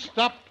 what'd you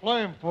stop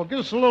playing for? Give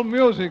us a little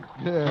music.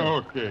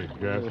 Okay,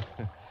 Gus.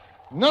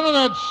 None of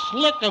that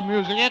slicker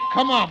music. Yeah,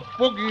 come on,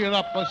 boogie it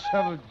up. Let's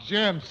have a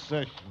jam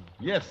session.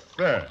 Yes,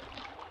 sir.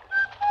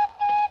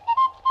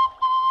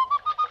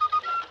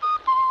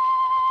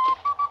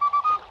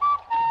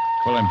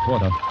 Fräulein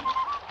Porter.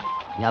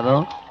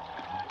 Jawohl.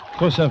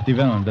 Kurs auf die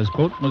Wellen. Das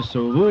Boot muss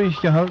so ruhig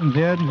gehalten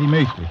werden wie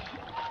möglich.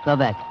 Go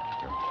back.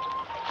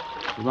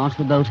 He wants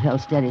the boat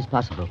held steady as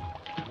possible.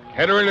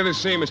 Head her into the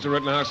sea, Mr.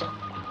 Rittenhouse.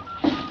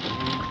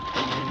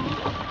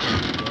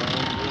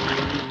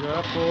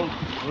 Apple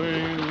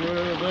tree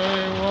with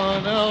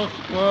anyone else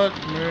but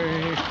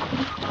me.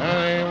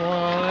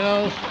 Anyone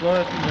else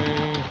but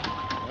me.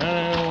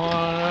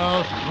 Anyone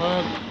else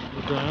but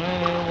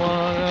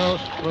anyone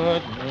else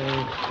but me.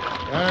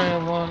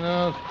 Anyone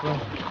else but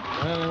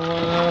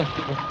anyone else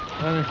but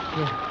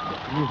anyone.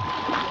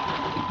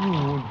 You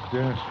won't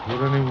dance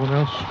with anyone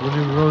else, will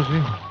you,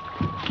 Rosie?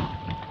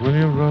 Will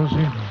you,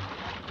 Rosie?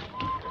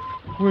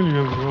 Will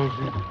you,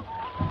 Rosie?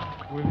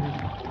 Will you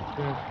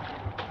dance?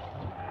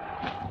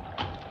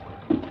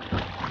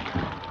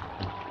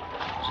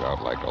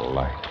 Out like a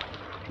light.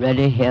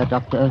 Ready here,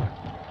 Doctor?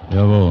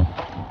 Jawohl.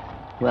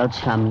 Well,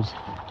 chums,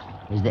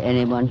 is there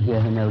anyone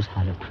here who knows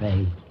how to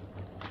pray?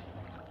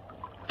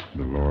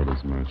 The Lord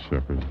is my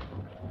shepherd.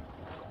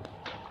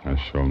 I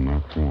shall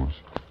not want.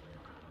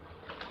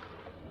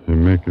 He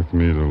maketh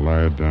me to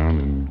lie down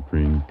in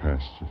green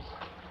pastures.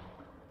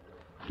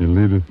 He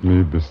leadeth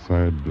me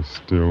beside the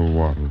still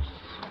waters.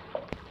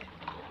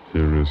 He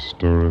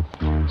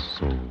restoreth my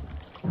soul.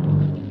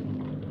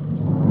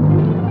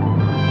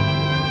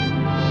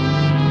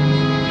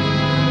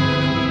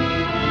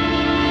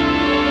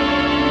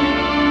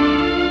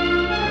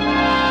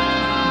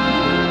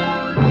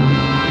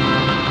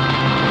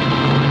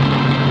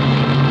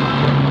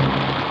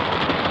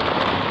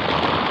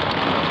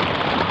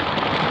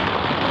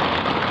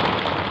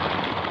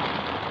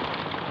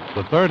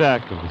 The third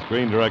act of the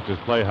Screen Directors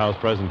Playhouse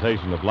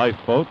presentation of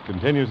Lifeboat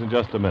continues in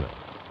just a minute.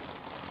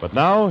 But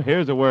now,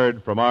 here's a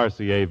word from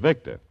RCA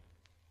Victor.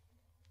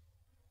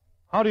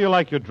 How do you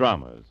like your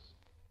dramas?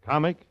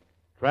 Comic,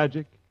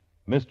 tragic,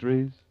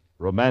 mysteries,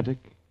 romantic,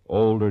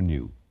 old or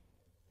new?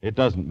 It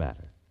doesn't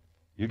matter.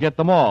 You get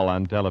them all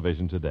on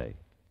television today.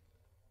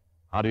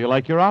 How do you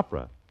like your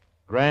opera?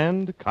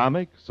 Grand,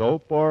 comic,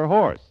 soap, or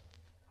horse?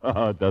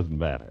 Oh, it doesn't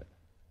matter.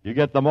 You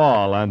get them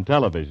all on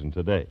television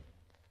today.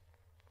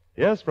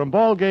 Yes, from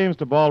ball games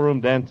to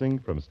ballroom dancing,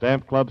 from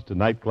stamp clubs to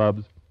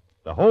nightclubs,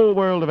 the whole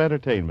world of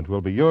entertainment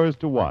will be yours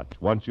to watch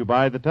once you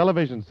buy the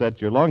television set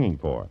you're longing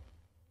for.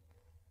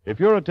 If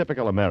you're a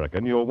typical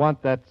American, you'll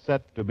want that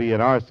set to be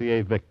an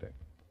RCA Victor.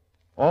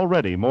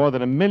 Already, more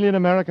than 1 million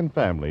American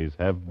families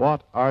have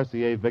bought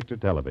RCA Victor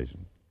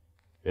television.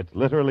 It's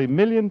literally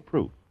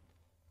million-proof,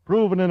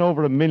 proven in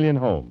over 1 million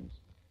homes.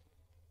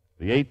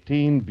 The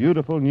 18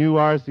 beautiful new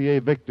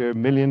RCA Victor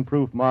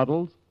million-proof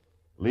models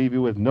leave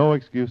you with no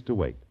excuse to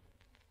wait.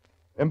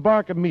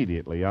 Embark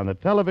immediately on the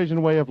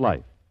television way of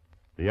life,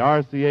 the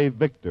RCA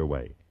Victor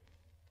way.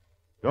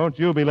 Don't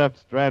you be left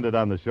stranded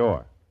on the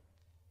shore.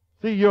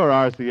 See your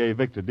RCA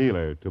Victor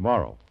dealer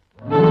tomorrow.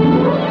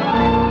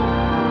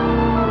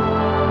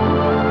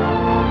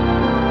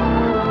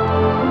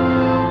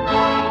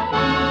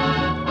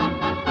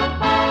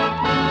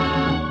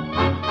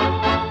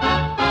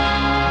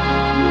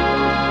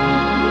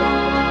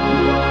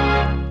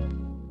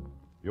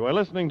 You are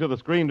listening to the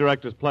Screen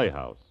Directors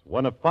Playhouse,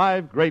 one of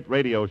 5 great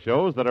radio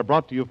shows that are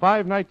brought to you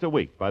 5 nights a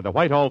week by the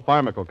Whitehall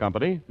Pharmaceutical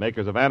Company,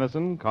 makers of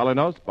Anacin,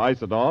 Colinos,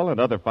 Bisodol, and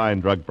other fine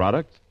drug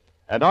products,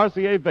 and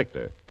RCA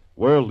Victor,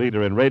 world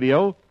leader in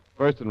radio,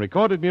 first in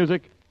recorded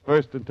music,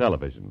 first in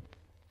television.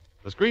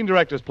 The Screen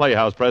Directors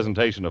Playhouse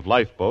presentation of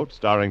Lifeboat,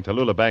 starring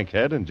Tallulah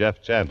Bankhead and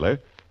Jeff Chandler,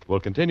 will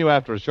continue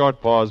after a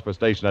short pause for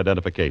station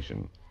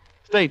identification.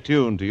 Stay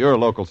tuned to your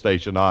local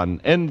station on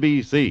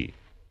NBC.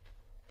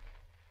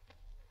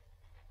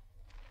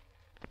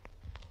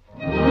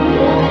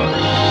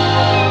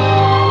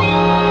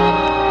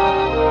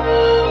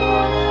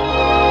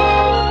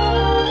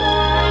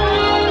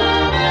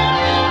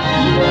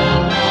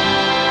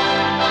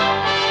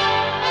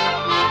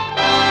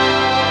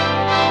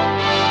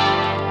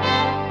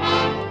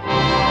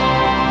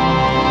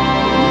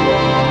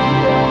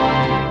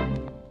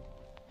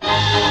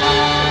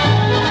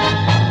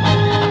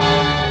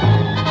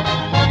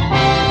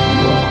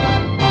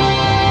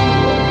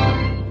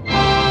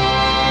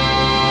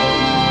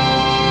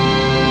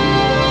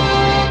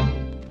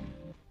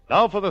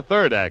 Now for the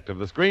third act of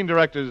the Screen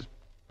Director's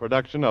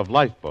production of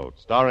Lifeboat,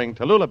 starring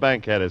Tallulah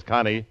Bankhead as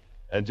Connie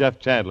and Jeff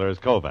Chandler as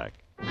Kovac.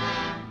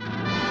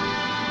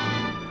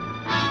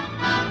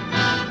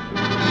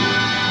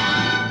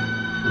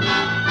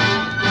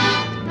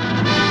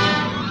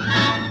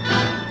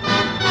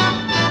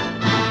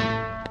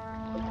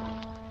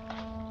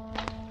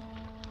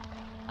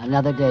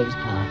 Another day's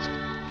passed.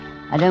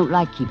 I don't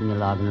like keeping a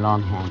log in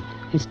longhand.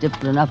 It's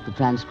difficult enough to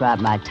transcribe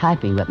my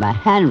typing, but my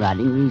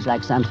handwriting reads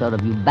like some sort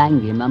of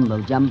Ubangi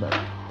mumbo-jumbo.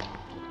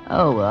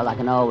 Oh, well, I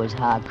can always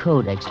hire a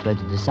code expert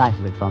to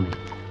decipher it for me.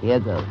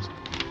 Here goes.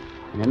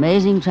 An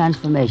amazing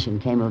transformation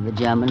came over the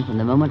German from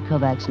the moment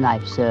Kovac's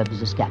knife served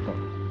as a scalpel.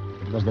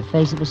 It was the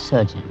face of a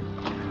surgeon,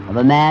 of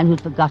a man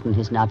who'd forgotten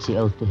his Nazi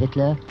oath to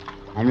Hitler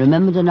and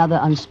remembered another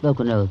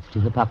unspoken oath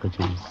to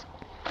Hippocrates.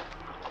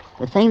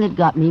 The thing that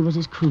got me was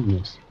his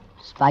coolness.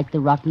 Despite the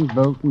rotten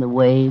boat and the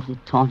waves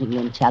that tauntingly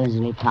and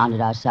challengingly pounded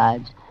our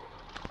sides,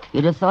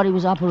 you'd have thought he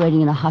was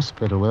operating in a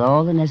hospital with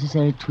all the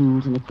necessary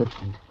tools and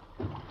equipment.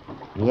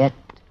 And yet,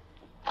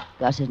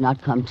 Gus has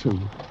not come to.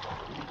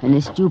 In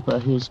his stupor,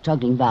 he is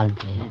struggling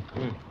violently.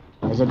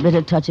 There's a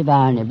bitter touch of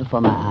irony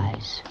before my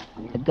eyes.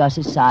 At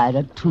Gus's side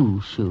are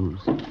two shoes.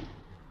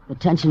 The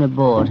tension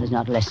aboard has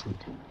not lessened.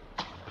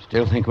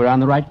 Still think we're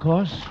on the right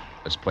course?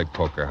 Let's play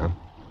poker, huh?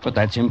 But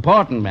that's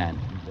important, man.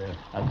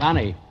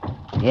 Connie.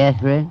 Yes,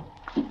 Fred?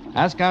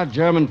 Ask our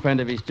German friend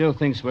if he still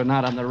thinks we're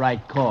not on the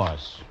right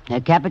course.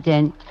 Herr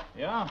Kapitän.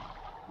 Ja?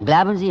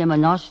 Glauben Sie immer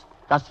noch,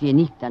 dass wir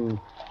nicht an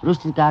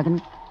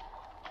Rustenskagen,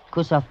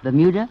 Kuss auf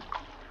Bermuda,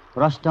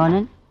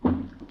 Rostornen?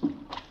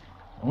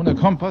 Ohne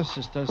Kompass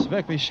ist das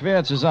wirklich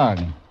schwer zu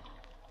sagen.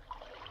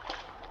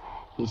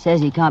 He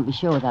says he can't be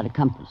sure without a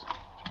compass.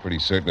 Pretty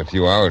certain a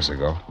few hours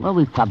ago. Well,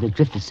 we've probably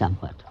drifted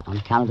somewhat on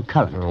account of the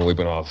current. Oh, we've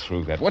been all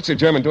through that. What's the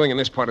German doing in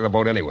this part of the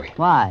boat anyway?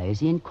 Why? Is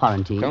he in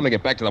quarantine? Tell him to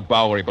get back to the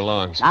bow where he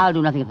belongs. I'll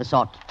do nothing of the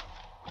sort.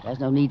 There's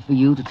no need for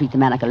you to treat the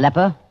man like a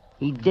leper.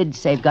 He did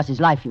save Gus's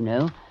life, you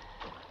know.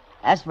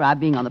 As for our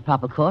being on the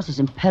proper course, it's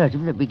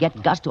imperative that we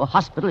get Gus to a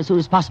hospital as soon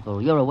as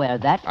possible. You're aware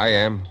of that? I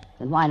am.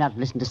 Then why not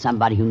listen to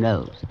somebody who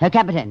knows? Herr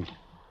Kapitän,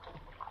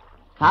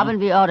 haben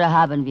wir oder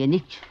haben wir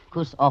nicht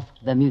Kuss auf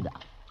Bermuda?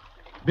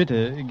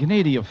 Bitte,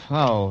 gnädige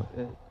Frau.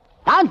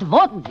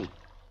 Antworten Sie.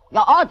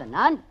 Your order,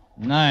 none?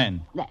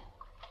 Nein. There.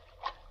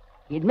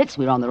 He admits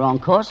we're on the wrong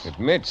course.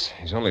 Admits.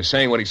 He's only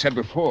saying what he said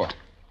before.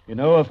 You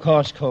know, of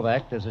course,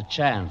 Kovac, there's a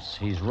chance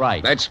he's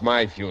right. That's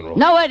my funeral.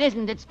 No, it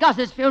isn't. It's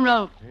Gus's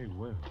funeral. Hey,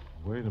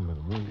 wait a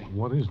minute.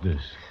 What is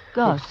this?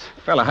 Gus.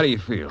 Fella, how do you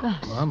feel?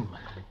 Gus. I'm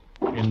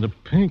in the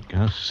pink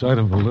outside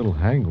of a little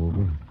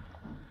hangover.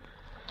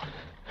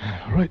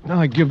 Right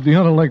now, I give the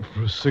other leg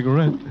for a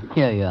cigarette.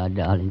 Here you are,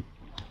 darling.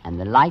 And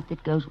the light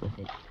that goes with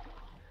it.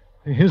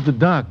 Hey, here's the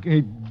doc.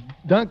 Hey,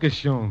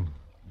 Dankeschön.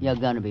 You're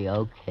going to be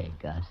okay,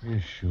 Gus. Yeah,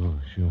 sure.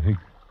 Hey,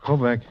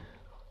 Kovac,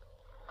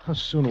 how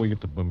soon do we get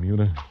to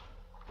Bermuda?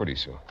 Pretty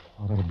soon.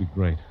 Oh, that'll be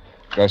great.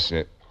 Gus,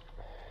 there's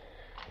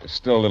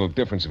still a little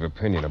difference of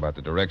opinion about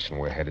the direction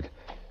we're headed.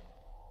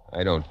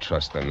 I don't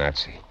trust the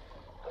Nazi.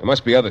 There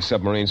must be other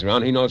submarines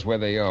around. He knows where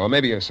they are. Or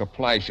maybe a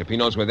supply ship. He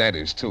knows where that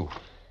is, too.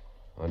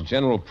 On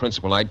general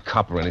principle, I'd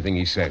copper anything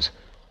he says.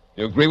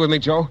 You agree with me,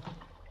 Joe?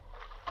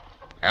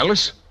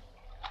 Alice?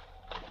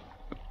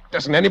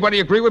 Doesn't anybody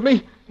agree with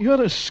me? You're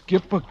the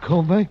skipper,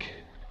 Kovac.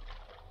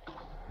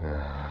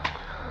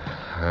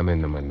 I'm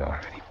in the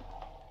minority.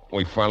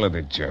 We follow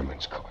the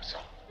Germans' course.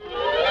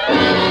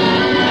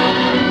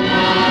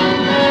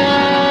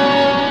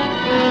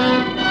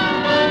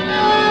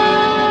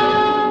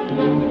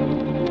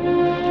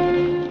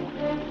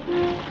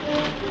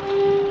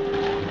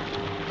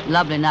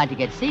 Lovely night to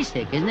get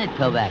seasick, isn't it,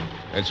 Kovac?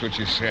 That's what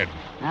you said.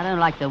 I don't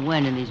like the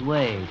wind and these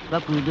waves.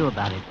 What can we do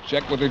about it?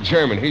 Check with the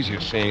German. He's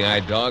your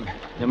seeing-eye dog.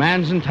 The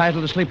man's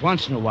entitled to sleep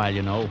once in a while,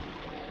 you know.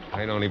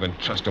 I don't even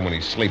trust him when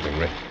he's sleeping,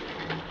 Rick.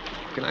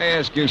 Can I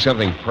ask you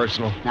something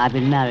personal? I've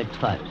been married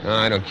twice. No,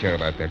 I don't care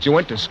about that. You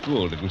went to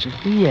school, didn't you?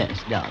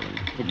 Yes, darling.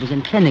 It was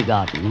in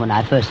kindergarten when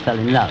I first fell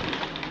in love.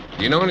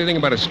 Do you know anything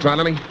about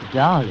astronomy?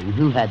 Darling,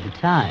 who had the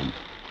time?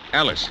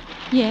 Alice,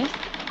 Yes,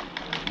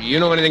 do you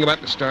know anything about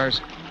the stars?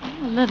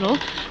 a little.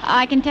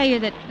 I can tell you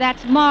that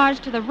that's Mars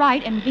to the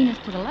right and Venus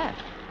to the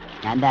left.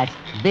 And that's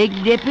Big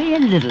Dippy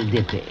and Little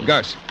Dippy.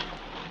 Gus,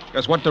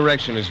 what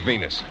direction is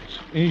Venus?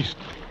 East.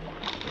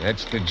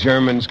 That's the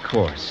Germans'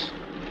 course.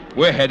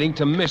 We're heading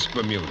to Miss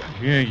Bermuda.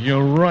 Yeah,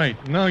 you're right.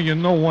 Now you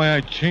know why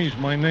I changed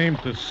my name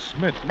to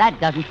Smith. That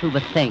doesn't prove a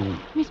thing.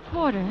 Miss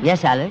Porter.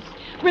 Yes, Alice?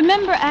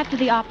 Remember after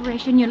the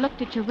operation you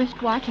looked at your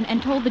wristwatch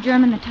and told the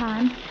German the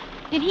time?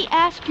 Did he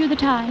ask you the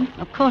time?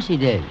 Of course he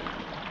did.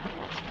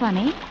 It's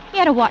funny. He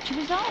had a watch of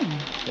his own.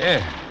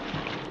 Yeah,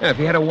 if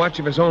he had a watch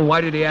of his own,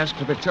 why did he ask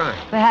for the time?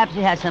 Perhaps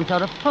he has some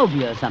sort of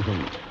phobia or something.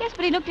 Yes,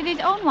 but he looked at his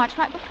own watch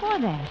right before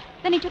that.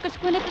 Then he took a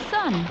squint at the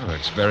sun. Oh,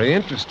 it's very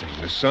interesting.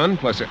 The sun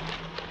plus a...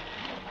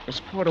 Miss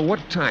Porter, what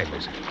time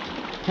is it?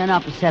 10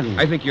 after 7.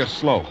 I think you're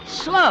slow.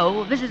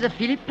 Slow? This is a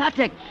Philip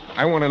Patek.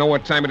 I want to know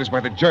what time it is by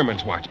the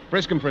Germans' watch.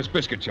 Frisk him for his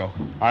biscuit, Joe.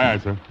 Aye,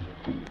 sir.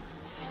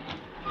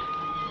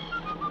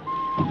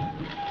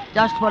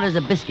 Just what is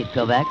a biscuit,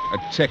 Kovac?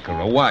 A ticker,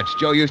 a watch.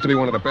 Joe used to be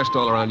one of the best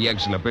all-around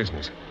yanks in the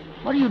business.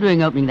 What are you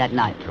doing opening that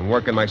knife? I'm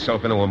working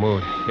myself into a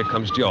mood. Here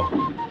comes Joe.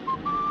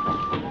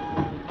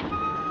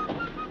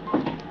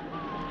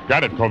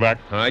 Got it, Kovac.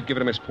 All right, give it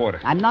to Miss Porter.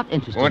 I'm not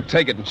interested. Go on,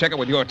 take it and check it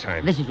with your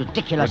time. This is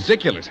ridiculous.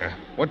 Ridiculous, huh?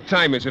 What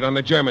time is it on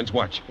the German's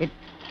watch? It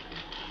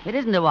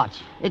isn't a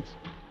watch.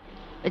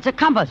 It's a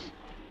compass.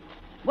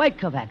 Wait,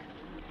 Kovac.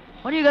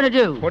 What are you going to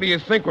do? What do you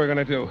think we're going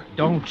to do?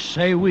 Don't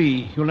say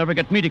we. You'll never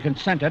get me to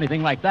consent to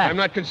anything like that. I'm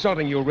not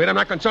consulting you, Reed. I'm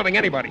not consulting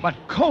anybody. But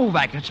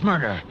Kovac, it's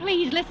murder.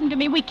 Please listen to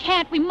me. We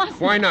can't. We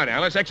mustn't. Why not,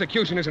 Alice?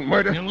 Execution isn't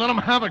murder. You let him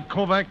have it,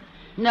 Kovac.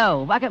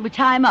 No, why can't we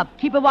tie him up?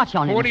 Keep a watch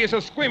on him. What are you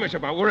so squeamish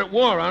about? We're at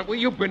war, aren't we?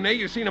 You've been there.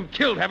 You've seen him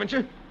killed, haven't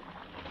you?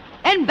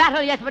 In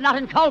battle, yes, but not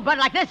in cold blood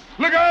like this.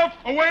 Look out!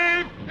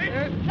 Away!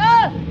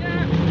 No!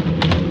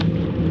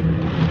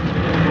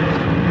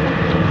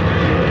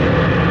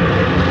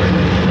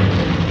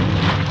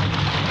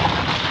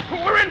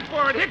 We're in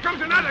for it. Here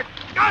comes another.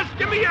 Gus,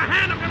 give me your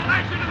hand. I'm going to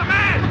lash you to the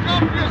mast. Look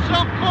out for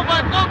yourself,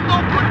 Kovac. Don't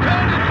put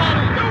down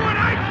anybody. Do what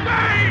I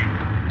say.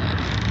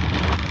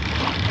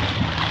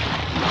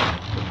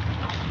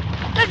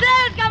 The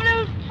sails come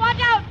loose! Watch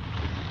out!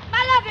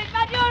 My luggage,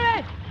 my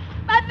jewelry,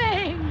 my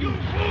things! You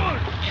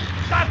fools!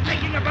 Stop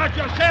thinking about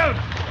yourselves!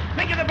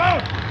 Think of the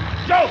boat!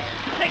 Joe,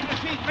 take the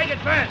sheet, make it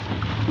fast!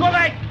 Go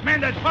back,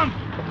 man that pump!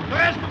 The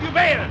rest of you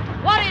bail!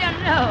 What do you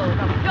know?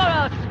 The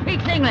Führer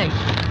speaks English.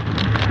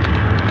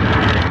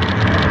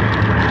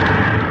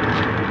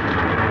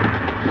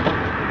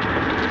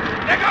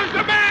 There goes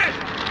the mast!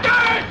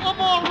 Guard!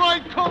 I'm all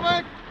right,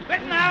 Kovac.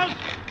 Rittenhouse,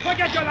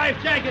 forget your life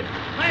jacket.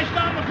 Flash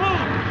down the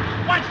food.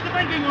 Watch the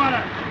drinking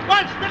water.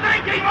 Watch the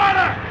drinking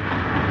water!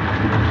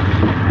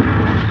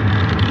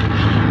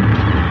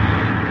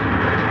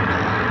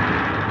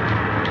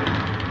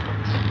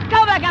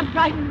 Kovac, I'm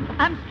frightened.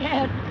 I'm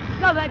scared.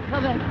 Kovac.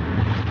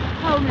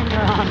 Hold me in your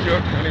arms. Sure,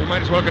 Connie. We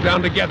might as well go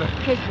down together.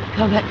 Kiss me,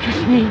 Kovac.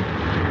 Kiss me.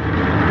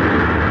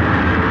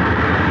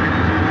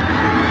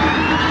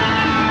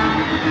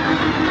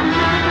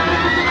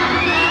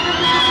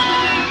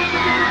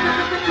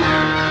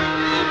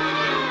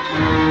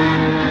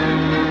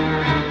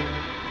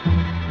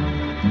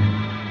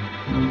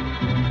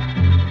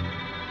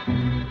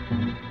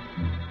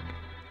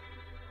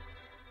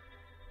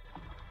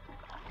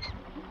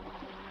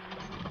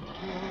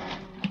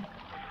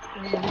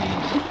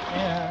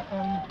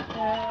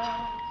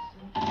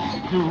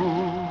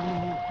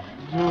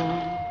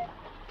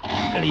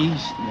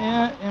 Liest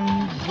mir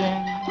im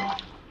Sinn.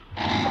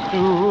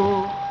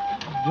 Du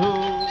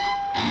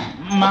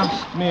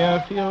machst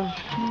mir viel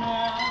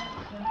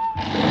Schmerzen.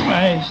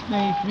 Weißt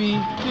nicht, wie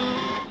du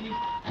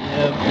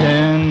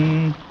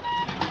bin.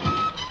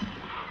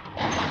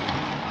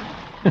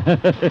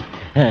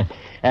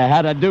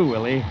 How'd I do,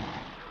 Willie?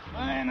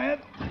 Fine, Ed.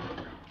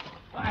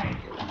 Fine.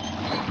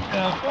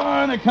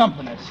 Born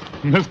accompanist.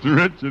 Mr.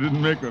 Rich, you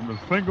didn't make a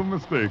single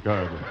mistake,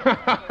 hardly.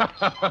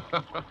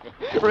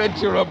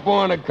 Rich, you're a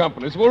born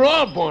accompanist. We're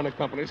all born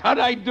accompanist. How'd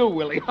I do,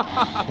 Willie?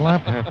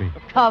 Slap happy.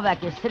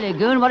 Kovac, you silly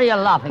goon. What are you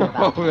laughing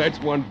about? Oh, that's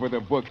one for the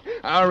book.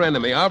 Our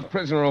enemy, our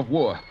prisoner of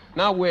war.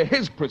 Now we're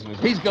his prisoners.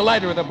 He's the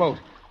leader of the boat,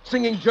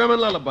 singing German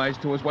lullabies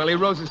to us while he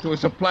rows us to a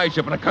supply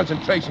ship in a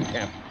concentration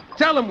camp.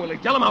 Tell him, Willie.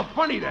 Tell him how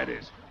funny that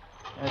is.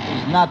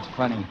 That is not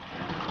funny.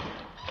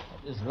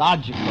 That is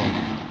logical.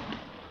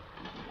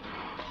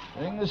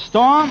 During the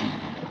storm,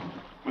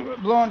 we were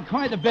blown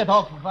quite a bit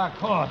off of our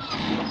course.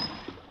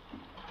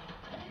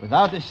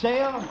 Without a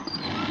sail,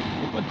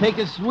 it would take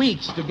us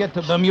weeks to get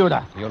to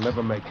Bermuda. You'll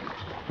never make it.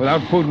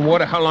 Without food and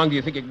water, how long do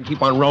you think you can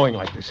keep on rowing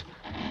like this?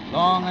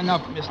 Long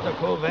enough, Mr.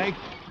 Kovac,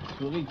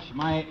 to reach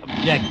my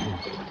objective.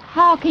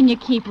 How can you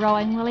keep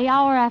rowing, Willie,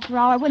 hour after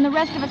hour, when the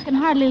rest of us can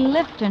hardly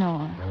lift an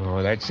oar?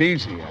 Oh, that's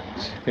easy,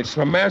 Alice. It's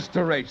the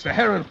master race, the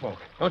Heron folk.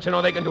 Don't you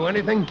know they can do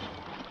anything?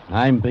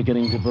 I'm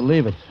beginning to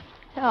believe it.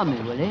 Tell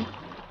me, Willie,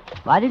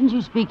 why didn't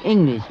you speak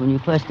English when you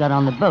first got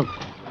on the boat?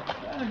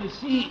 Well, you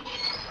see,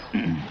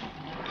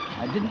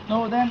 I didn't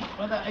know then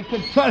whether I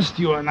could trust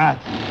you or not.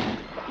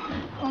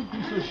 Don't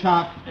be so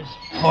sharp, Miss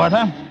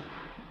Porter.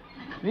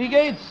 Wie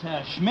geht's,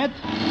 Herr Schmidt?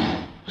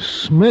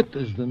 Smith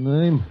is the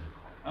name.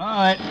 All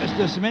right,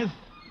 Mr. Smith.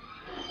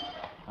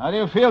 How do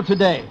you feel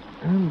today?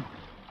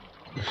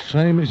 The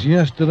same as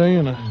yesterday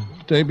and the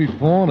day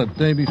before and the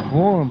day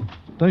before. I'm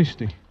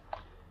thirsty.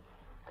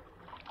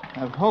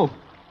 Have hope.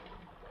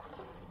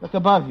 Look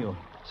above you.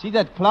 See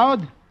that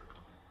cloud?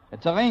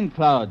 It's a rain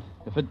cloud.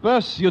 If it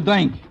bursts, you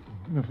drink.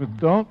 If it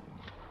don't,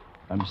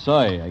 I'm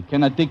sorry. I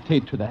cannot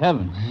dictate to the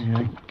heavens.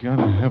 I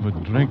gotta have a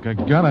drink. I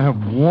gotta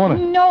have water.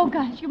 No,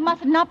 Gus, you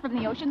mustn't up from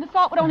the ocean. The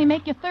salt would only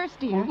make you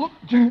thirstier. Look,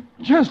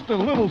 just a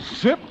little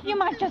sip. You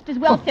might just as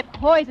well sip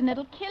poison.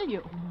 It'll kill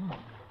you.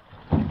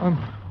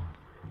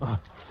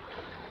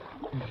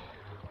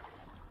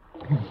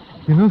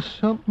 You know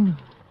something?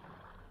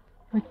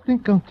 I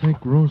think I'll take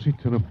Rosie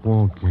to the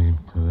ball game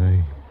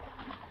today.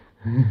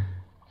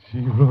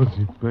 Gee,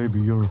 Rosie,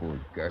 baby, you're Oh,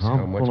 Gus,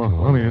 how much full of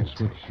more honey. can I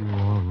That's what you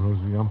are,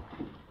 Rosie.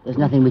 There's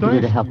nothing we can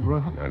do to help you.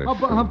 Not a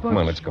fool. Come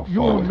on, let's go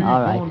You and forward. me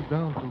All right. going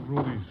down to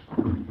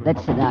Rudy's.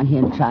 Let's sit down here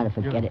and try to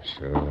forget it.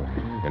 Sure.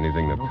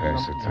 Anything to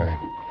pass the time.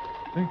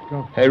 Think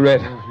of Hey,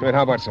 Red,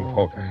 how about some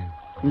poker?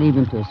 Leave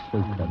him to his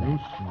flute, Kovac.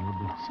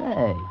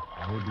 Say,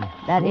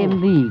 that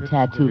MV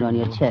tattooed on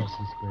your chest,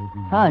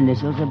 her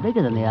initials are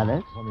bigger than the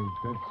others.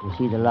 Was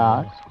she the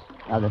last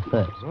or the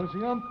first?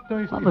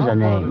 What was her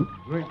name?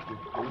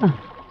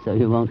 So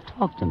you won't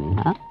talk to me,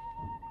 huh?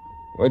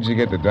 Where'd you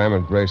get the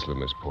diamond bracelet,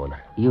 Miss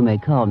Porter? You may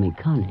call me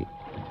Connie.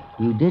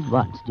 You did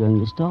once during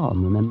the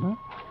storm, remember?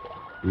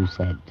 You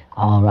said,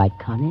 all right,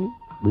 Connie,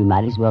 we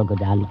might as well go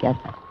down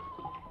together.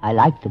 I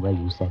liked the way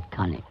you said,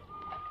 Connie.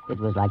 It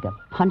was like a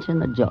punch in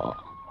the jaw.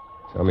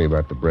 Tell me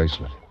about the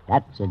bracelet.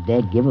 That's a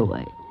dead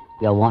giveaway.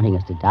 You're wanting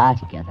us to die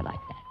together like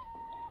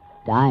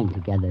that. Dying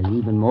together is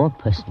even more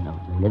personal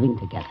than living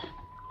together.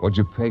 What'd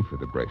you pay for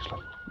the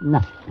bracelet?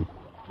 Nothing.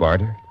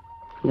 Barter?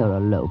 You're a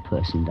low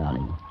person,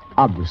 darling.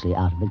 Obviously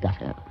out of the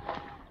gutter.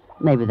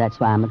 Maybe that's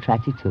why I'm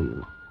attracted to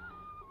you.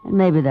 And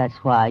maybe that's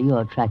why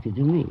you're attracted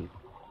to me.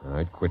 All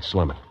right, quit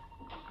slumming.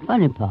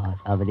 Funny part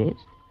of it is,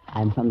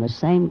 I'm from the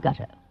same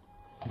gutter.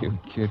 You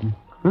kidding?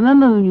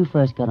 Remember when you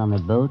first got on the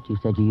boat, you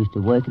said you used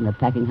to work in the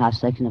packing house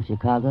section of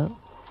Chicago?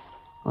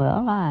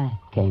 Well, I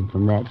came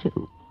from there,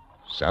 too.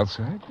 South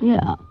Side?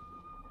 Yeah.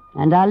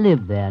 And I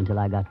lived there until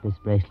I got this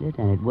bracelet,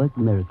 and it worked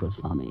miracles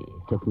for me.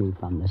 It took me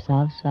from the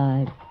south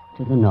side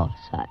to the north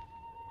side.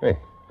 Hey,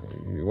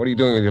 what are you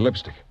doing with your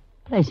lipstick?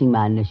 Placing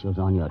my initials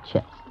on your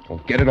chest.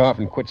 Well, get it off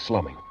and quit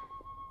slumming.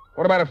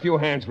 What about a few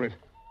hands, Red?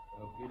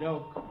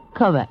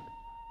 Correct.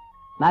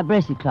 My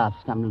bracelet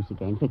clasps come loose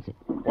again. Fix it.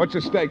 What's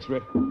your stakes,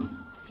 Red?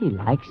 He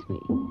likes me,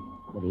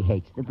 but he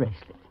hates the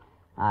bracelet.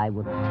 I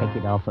wouldn't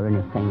take it off for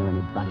anything or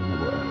anybody in the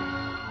world.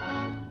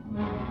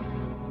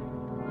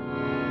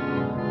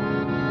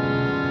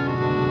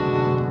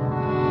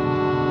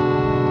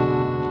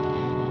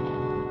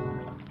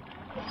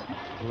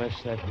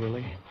 Bless that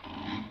Willie.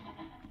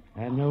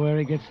 I know where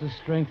he gets the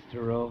strength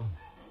to roll.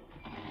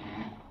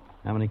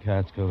 How many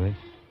cards, Kovac?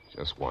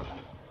 Just one.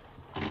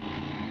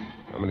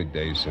 How many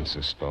days since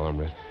the storm,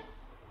 Red?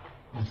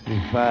 Must be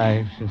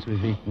 5 since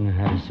we've eaten and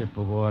had a sip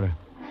of water.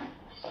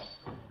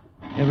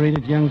 Ever eat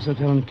at Young's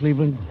Hotel in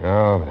Cleveland?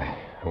 No, but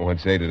I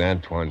once ate at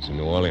Antoine's in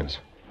New Orleans.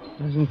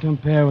 Doesn't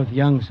compare with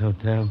Young's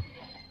Hotel.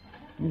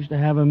 Used to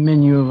have a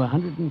menu of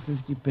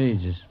 150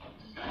 pages.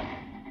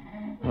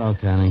 Well,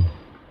 Connie.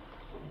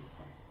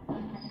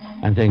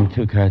 I'm taking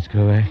 2 cards,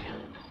 Kovac.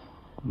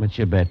 What's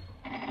your bet?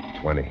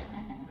 20.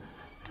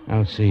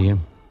 I'll see you.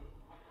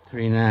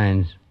 3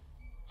 9s.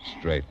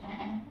 Straight.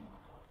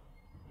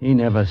 He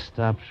never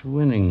stops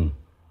winning.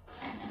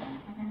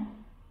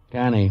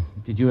 Connie,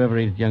 did you ever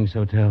eat at Young's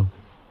Hotel?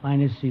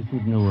 Finest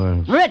seafood in the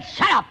world. Rich,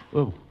 shut up!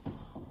 Oh,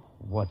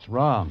 what's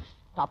wrong?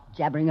 Stop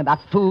jabbering about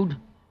food.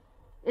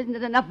 Isn't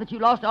it enough that you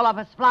lost all of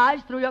us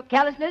flies through your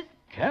carelessness?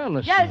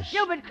 Carelessness? Yes,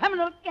 stupid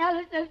criminal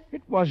carelessness.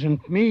 It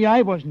wasn't me.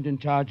 I wasn't in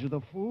charge of the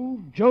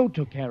food. Joe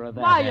took care of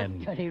that Why, end.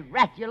 you dirty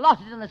rat. You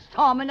lost it in the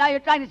storm, and now you're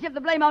trying to shift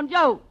the blame on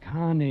Joe.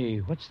 Connie,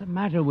 what's the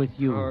matter with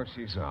you? Oh,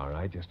 she's all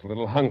right. Just a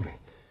little hungry.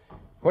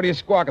 What are you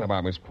squawking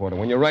about, Miss Porter?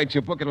 When you write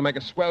your book, it'll make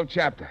a swell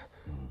chapter.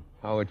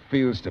 How it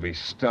feels to be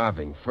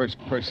starving, first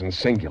person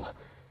singular.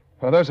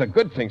 Well, those are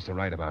good things to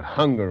write about.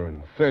 Hunger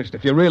and thirst,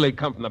 if you really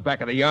come from the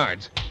back of the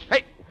yards.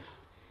 Hey!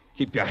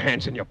 Keep your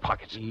hands in your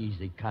pockets.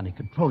 Easy, Connie.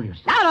 Control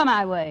yourself. Out of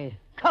my way.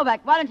 Kovac,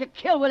 why don't you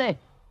kill Willie?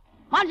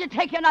 Why don't you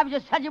take your knife and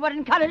just said you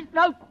wouldn't cut his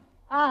throat?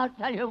 I'll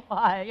tell you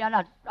why. You're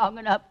not strong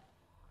enough.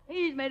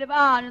 He's made of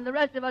iron, and the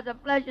rest of us are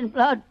flesh and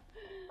blood.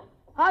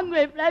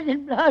 Hungry flesh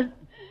and blood.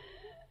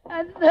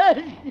 And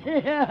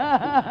thirsty.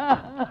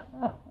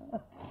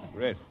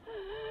 Red,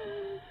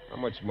 how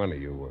much money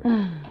you worth?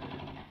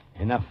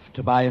 Enough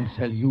to buy and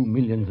sell you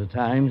millions of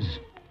times.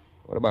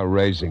 What about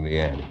raising the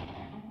ante?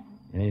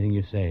 Anything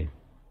you say.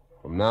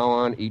 From now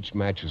on, each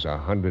match is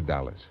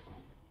 $100.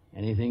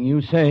 Anything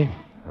you say.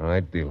 All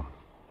right, deal.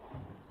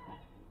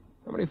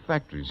 How many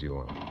factories you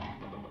own?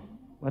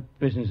 What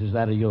business is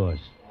that of yours?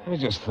 I was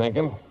just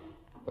thinking.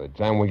 By the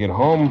time we get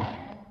home,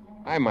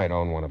 I might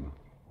own one of them.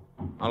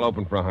 I'll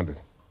open for 100.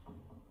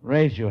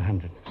 Raise you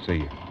 100. See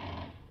you.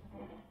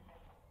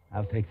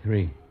 I'll take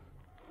 3.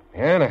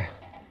 Anna,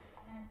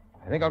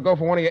 I think I'll go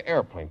for one of your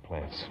airplane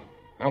plants.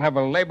 I'll have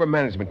a labor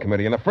management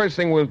committee, and the first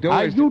thing we'll do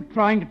Are is... you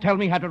trying to tell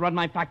me how to run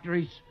my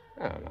factories?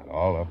 No, not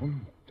all of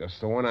them.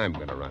 Just the one I'm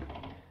going to run.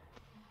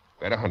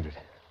 Bet 100.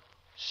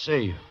 See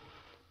you.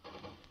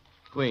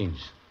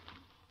 Queens.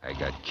 I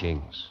got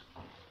kings.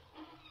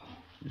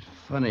 It's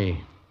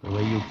funny the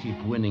way you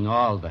keep winning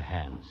all the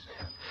hands.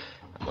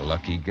 I'm a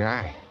lucky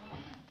guy.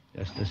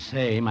 Just the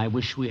same, I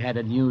wish we had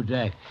a new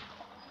deck.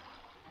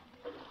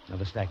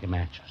 Another stack of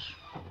matches.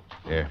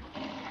 Here.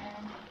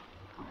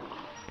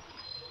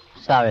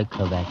 Sorry,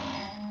 Kovac.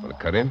 Want to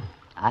cut in?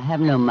 I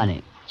have no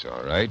money. It's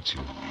all right.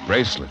 Your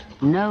bracelet.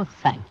 No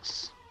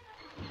thanks.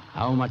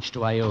 How much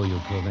do I owe you,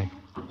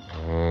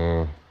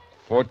 Kovac?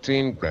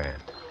 14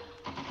 grand.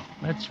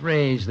 Let's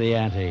raise the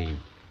ante.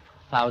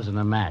 1,000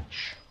 a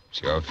match.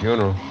 It's your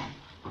funeral.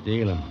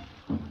 Deal 'em.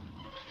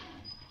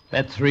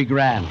 Bet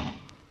 $3,000.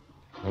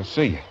 I'll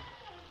see you.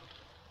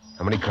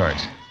 How many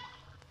cards?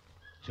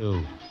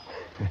 2.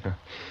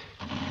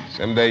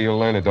 Someday you'll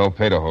learn it don't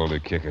pay to hold a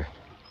kicker.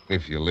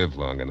 If you live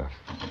long enough.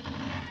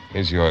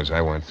 Here's yours.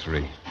 I want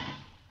 3.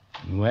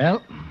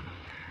 Well,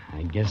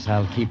 I guess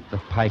I'll keep the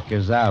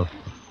pikers out.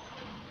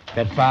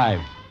 Bet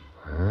 5.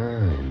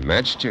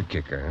 Matched your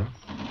kicker, huh?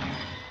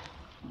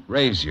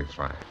 Raise your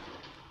 5.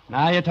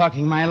 Now you're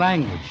talking my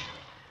language.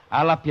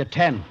 I'll up you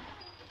 10.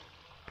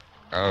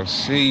 I'll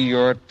see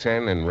your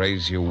 10 and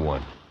raise you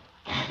 1.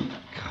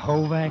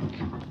 Kovac,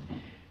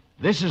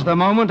 this is the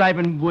moment I've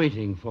been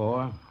waiting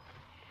for.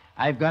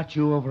 I've got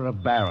you over a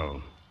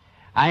barrel.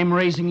 I'm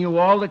raising you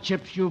all the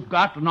chips you've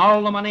got and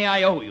all the money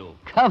I owe you.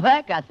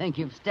 Kovac, I think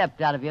you've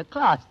stepped out of your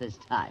class this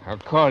time. I'll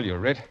call you,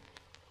 Rit.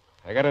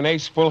 I got an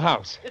ace full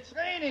house. It's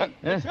raining.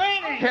 It's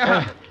raining.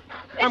 Yeah.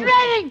 It's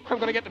raining. I'm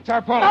going to get the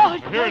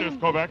tarpaulin. Oh, Here it is,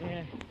 Kovac.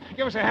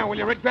 Give us a hand, will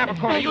you, Rit? Grab a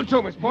corner. You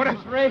too, Miss Porter.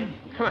 It's raining.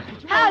 Come on.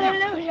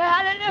 Hallelujah,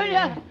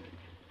 hallelujah.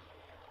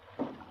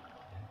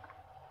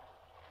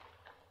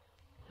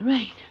 The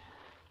rain.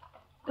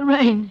 The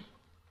rain.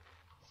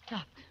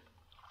 Stopped.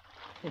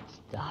 It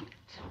stopped.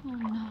 Oh,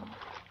 no.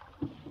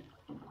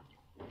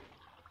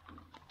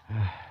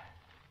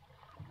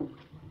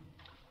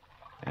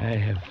 I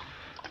have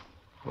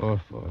 4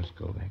 fours,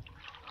 Kovac.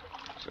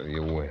 So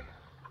you win.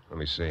 Let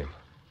me see him.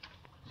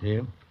 See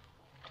him?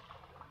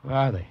 Where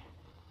are they?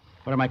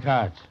 What are my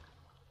cards?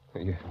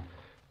 You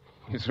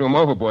threw him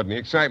overboard in the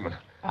excitement.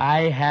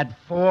 I had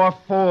 4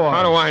 fours.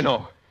 How do I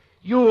know?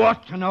 You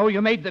ought to know.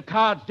 You made the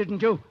cards,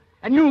 didn't you?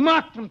 And you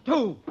marked them,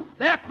 too.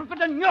 They're crooked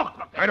and you're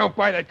crooked. I don't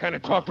buy that kind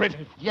of talk, Rit.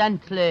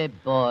 Gently,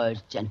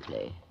 boys,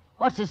 gently.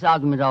 What's this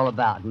argument all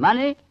about?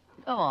 Money?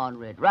 Go on,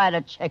 Rit. Write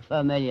a check for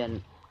 $1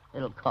 million.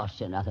 It'll cost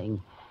you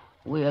nothing.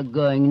 We are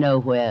going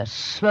nowhere.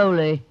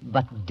 Slowly,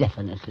 but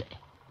definitely.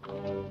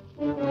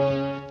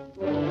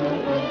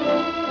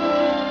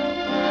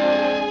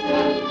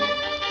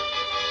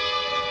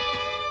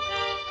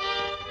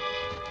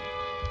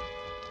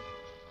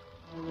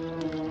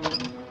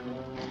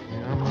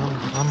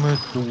 I'm at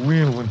the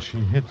wheel when she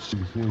hits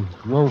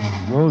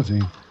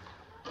Rosie.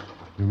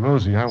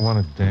 Rosie, I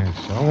want to dance.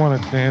 I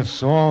want to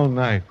dance all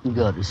night.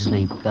 Go to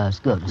sleep, Gus.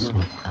 Go to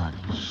sleep,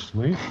 darling.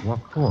 Sleep? What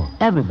for?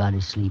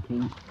 Everybody's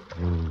sleeping.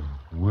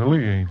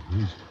 Willie ain't.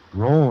 He's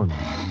rowing.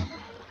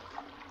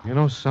 You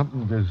know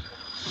something? There's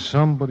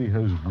somebody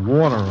has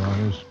water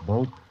on this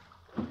boat.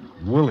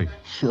 Willie.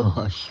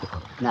 Sure.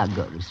 Now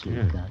go to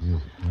sleep, Gus. Yeah.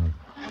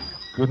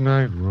 Good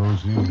night,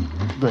 Rosie.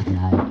 Good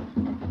night.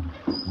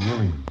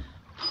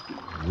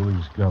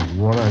 Willie's got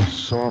water. I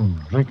saw him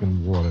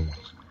drinking water.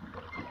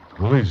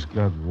 Willie's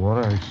got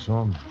water. I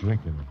saw him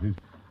drinking.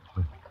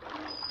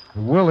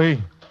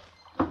 Willie,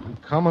 I'm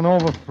coming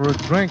over for a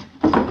drink.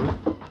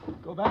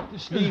 Go back to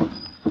sleep.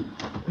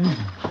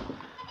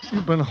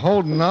 You've been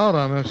holding out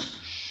on us.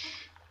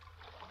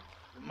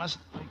 You must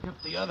wake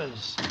up the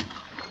others.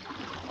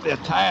 They're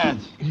tired.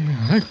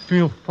 Yeah, I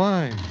feel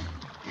fine.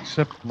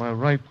 Except my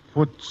right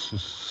foot's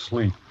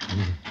asleep.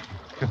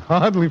 I can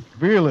hardly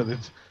feel it.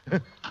 It's...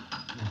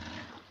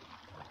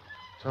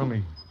 Tell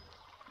me,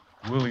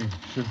 Willie,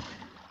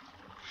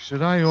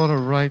 should I ought to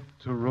write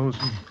to Rosie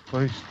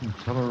first and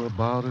tell her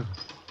about it?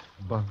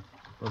 Or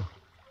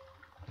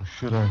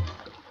should I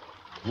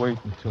wait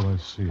until I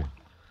see her?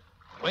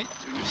 Wait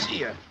till you see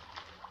her.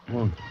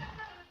 Well,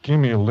 give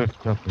me a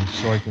lift up and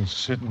so I can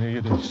sit near you.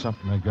 There's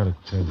something I got to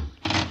tell you.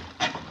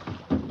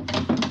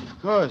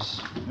 Of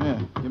course. Here,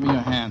 give me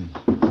your hand.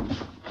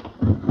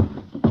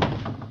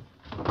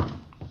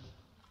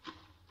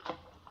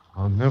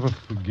 I'll never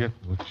forget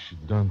what you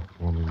done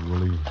for me,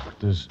 Willie. If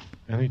there's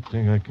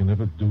anything I can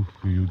ever do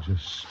for you,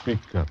 just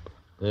speak up.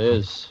 There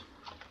is.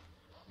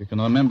 You can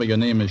remember your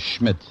name is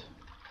Schmidt.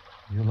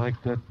 You like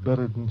that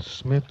better than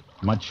Smith?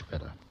 Much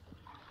better.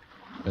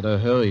 Better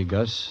hurry,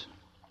 Gus.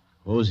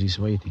 Rosie's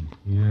waiting.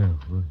 Yeah,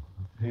 but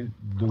hey,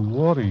 the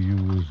water you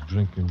was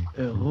drinking...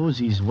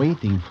 Rosie's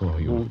waiting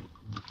for you. Well,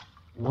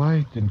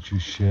 why didn't you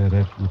share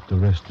that with the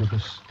rest of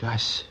us?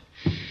 Gus,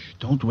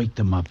 don't wake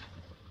them up.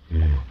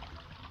 Yeah.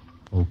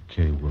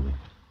 Okay, Willie.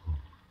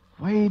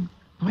 Why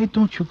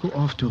don't you go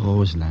off to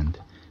Roseland?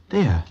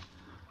 There.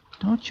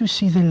 Don't you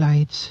see the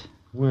lights?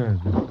 Where?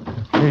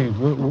 Hey,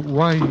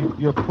 why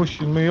you're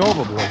pushing me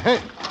overboard? Hey!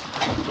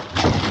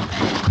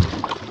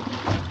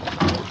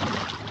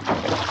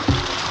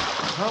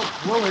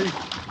 Help, Willie.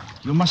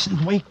 You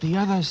mustn't wake the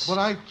others. But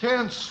I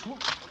can't swim.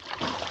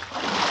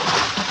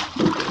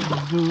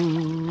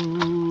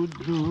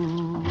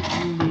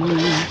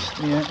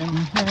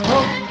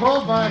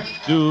 Hold back.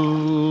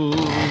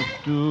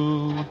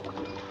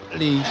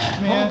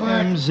 Liegt mir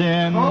im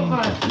Sinn.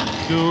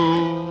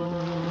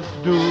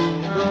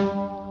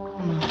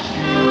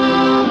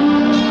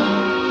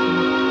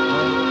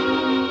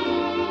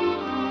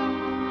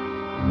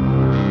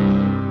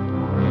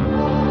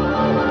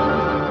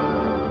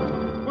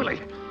 Willie,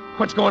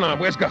 what's going on?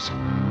 Where's Gus?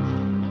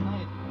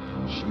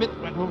 Schmidt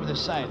went over the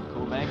side,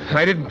 Kovac.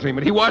 I didn't dream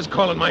it. He was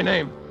calling my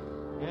name.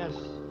 Yes.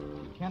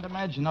 You can't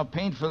imagine how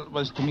painful it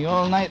was to me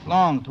all night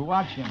long to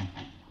watch him.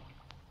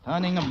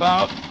 turning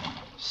about,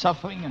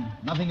 suffering, and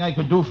nothing I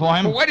could do for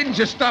him. Well, why didn't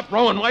you stop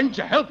rowing? Why didn't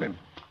you help him?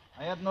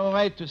 I had no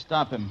right to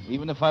stop him,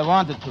 even if I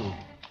wanted to.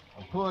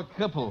 A poor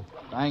cripple,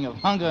 dying of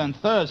hunger and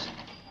thirst.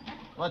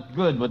 What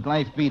good would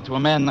life be to a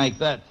man like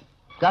that?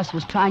 Gus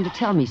was trying to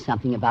tell me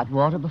something about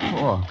water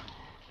before.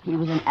 He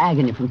was in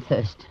agony from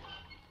thirst.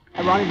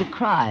 I wanted to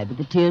cry, but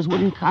the tears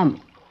wouldn't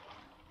come.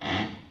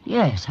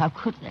 Yes, how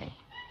could they?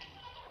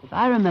 If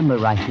I remember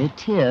rightly,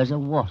 tears are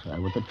water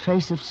with a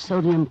trace of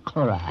sodium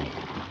chloride.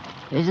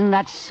 Isn't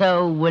that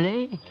so,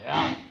 Willie?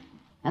 Yeah.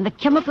 And the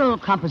chemical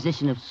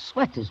composition of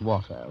sweat is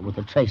water with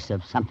a trace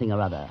of something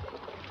or other.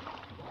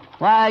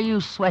 Why are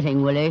you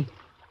sweating, Willie?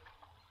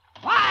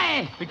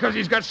 Why? Because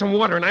he's got some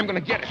water and I'm going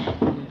to get it.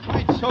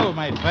 Quite so,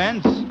 my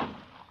friends.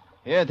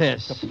 Here it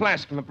is. The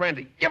flask and the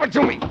brandy. Give it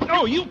to me.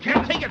 No, you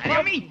can't take it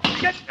from me.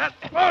 Get that.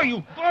 Oh,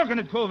 you bargained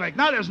it, Kovac.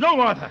 Now there's no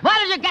water. Where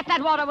did you get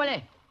that water,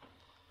 Willie?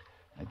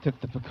 I took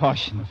the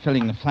precaution of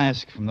filling the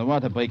flask from the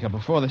water breaker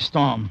before the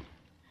storm.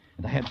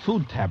 And I had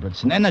food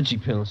tablets and energy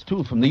pills,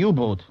 too, from the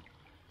U-boat.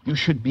 You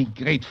should be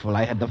grateful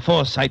I had the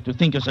foresight to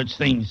think of such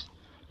things.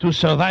 To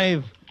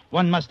survive,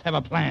 one must have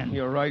a plan.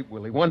 You're right,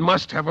 Willie. One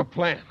must have a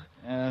plan.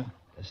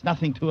 There's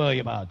nothing to worry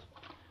about.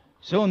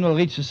 Soon we'll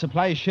reach the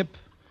supply ship,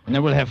 and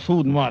then we'll have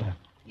food and water.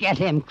 Get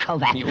him,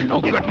 Kovac. You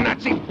no good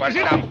Nazi. Buzz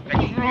it up.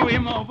 Throw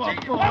him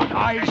overboard,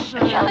 I say.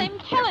 Kill him,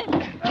 kill him.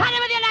 Cut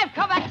him with your knife,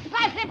 Kovac.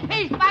 Slice him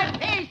piece by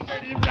piece.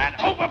 Ran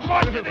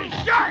overboard to the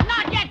shark.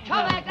 Not yet,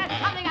 Kovac. There's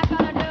something I've got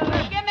to do.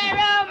 Give me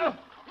room.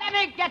 Let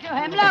me get to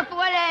him. Look,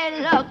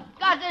 Willie, look.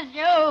 Gus is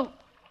you.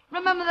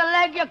 Remember the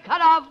leg you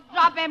cut off?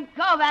 Drop him,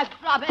 Kovac.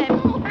 Drop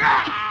him.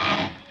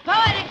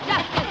 Poetic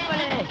justice,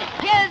 Willie.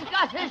 Here's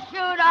Gus's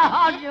shoe to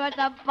haunt you at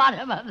the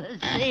bottom of the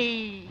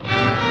sea.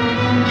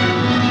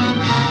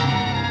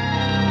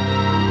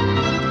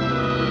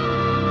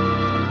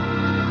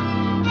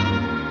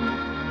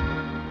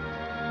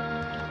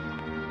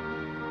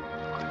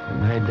 In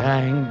my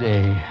dying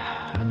day,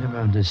 I'll never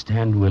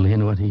understand Willie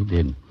and what he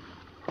did.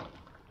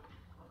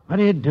 What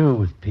do you do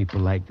with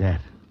people like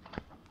that?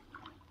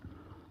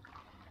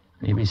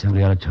 Maybe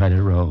somebody ought to try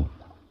to row.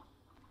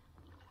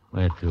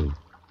 Where to?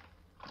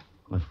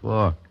 What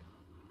for?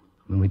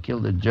 When we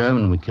killed the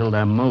German, we killed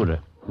our motor.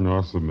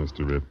 No, sir,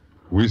 Mr. Rip.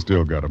 We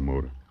still got a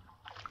motor.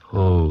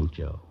 Oh,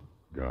 Joe.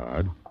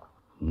 God.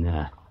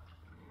 Nah.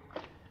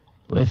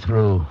 We're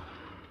through.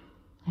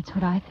 That's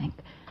what I think.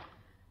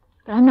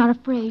 But I'm not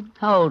afraid.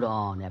 Hold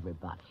on,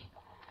 everybody.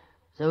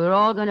 So we're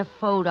all going to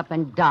fold up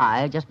and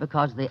die just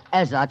because the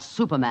Ezot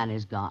Superman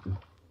is gone.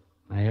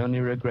 My only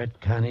regret,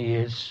 Connie,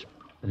 is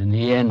that in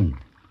the end,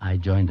 I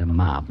joined a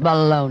mob.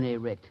 Baloney,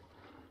 Rick.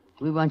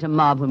 We weren't a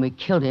mob when we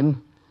killed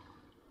him.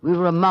 We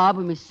were a mob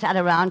when we sat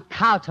around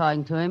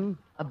kowtowing to him,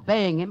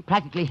 obeying him,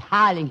 practically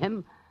hiling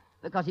him,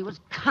 because he was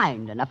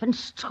kind enough and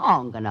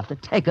strong enough to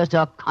take us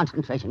to a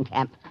concentration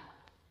camp.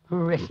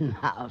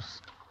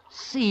 Rittenhouse.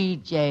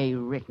 C.J.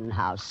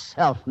 Rittenhouse,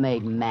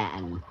 self-made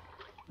man.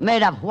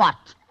 Made of what?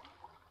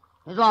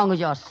 As long as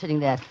you're sitting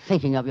there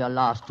thinking of your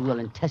last will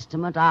and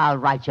testament, I'll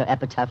write your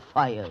epitaph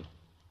for you.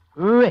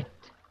 Rit,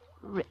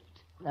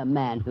 the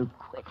man who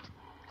quit.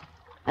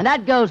 And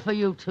that goes for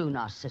you, too,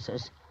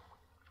 Narcissus.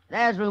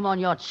 There's room on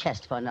your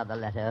chest for another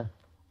letter.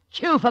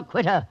 Q for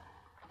quitter.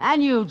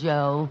 And you,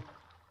 Joe.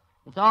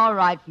 It's all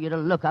right for you to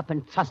look up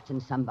and trust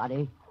in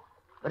somebody.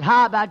 But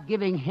how about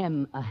giving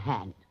him a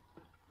hand?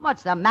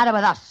 What's the matter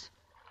with us?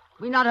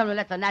 We not only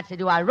let the Nazi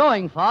do our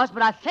rowing for us,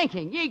 but our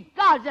thinking. Ye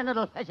gods and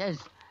little fishes.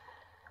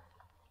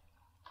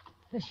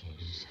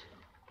 Fishes?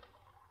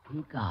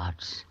 Ye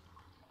gods.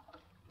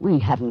 We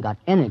haven't got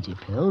energy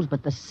pills,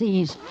 but the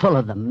sea's full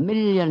of them.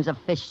 Millions of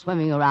fish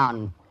swimming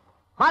around.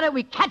 Why don't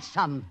we catch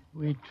some?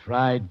 We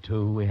tried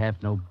to. We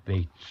have no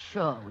bait.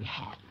 Sure we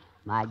have.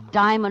 My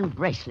diamond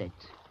bracelet.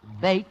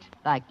 Bait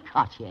by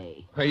Cartier.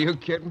 Are you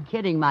kidding?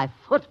 Kidding my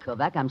foot,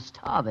 Kovac. I'm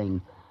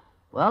starving.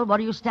 Well, what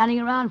are you standing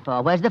around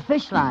for? Where's the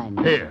fish line?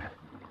 Here.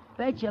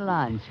 Bait your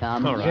line,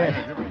 chum. All right.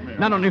 Yeah.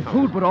 Not only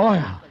food, but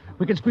oil.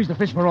 We can squeeze the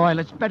fish for oil.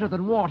 It's better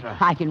than water.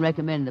 I can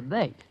recommend the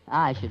bait.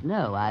 I should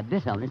know. I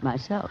bit on it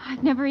myself.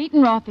 I've never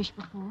eaten raw fish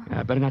before.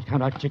 Better not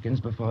count our chickens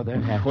before they're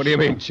hatched. What do you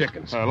mean,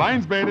 chickens?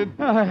 Line's baited.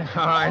 All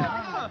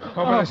right.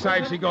 Over the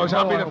side she goes.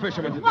 I'll be the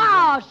fisherman.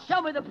 Wow,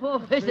 show me the poor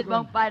fish that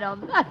won't bite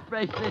on that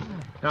bracelet.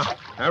 Now,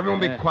 everyone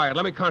be quiet.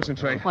 Let me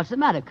concentrate. What's the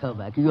matter,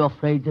 Kovac? Are you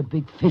afraid the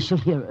big fish will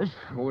hear us?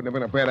 It wouldn't have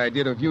been a bad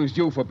idea to have used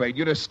you for bait.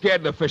 You'd have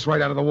scared the fish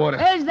right out of the water.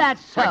 Is that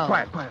so?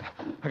 Quiet.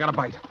 I got a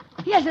bite.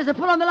 Yes, there's a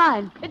pull on the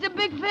line. It's a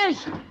big fish.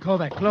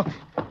 Kovac, look.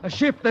 A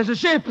ship. There's a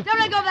ship. Don't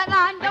let go of that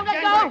line. Don't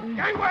let go.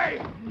 Gangway!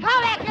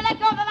 Kovac, you let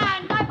go of the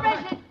line. My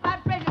bracelet's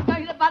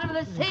going to the bottom of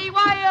the sea.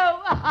 Why you?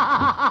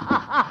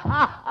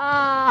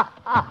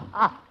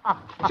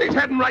 She's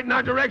heading right in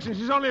our direction.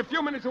 She's only a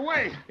few minutes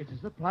away. It's a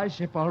supply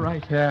ship, all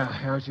right.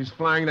 Yeah, she's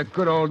flying the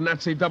good old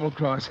Nazi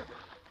double-cross.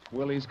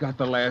 Willie's got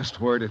the last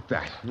word at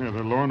that. Yeah,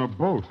 they're lowering a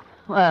boat.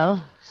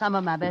 Well, some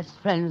of my best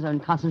friends are in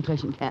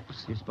concentration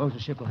camps. Do you suppose the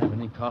ship will have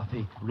any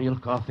coffee? Real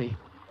coffee?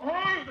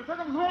 Oh, the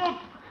second float.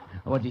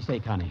 What'd you say,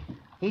 Connie?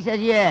 He says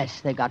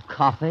yes. They got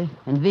coffee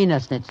and Wiener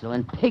Schnitzel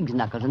and pig's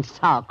knuckles and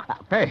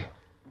sauerkraut. Hey,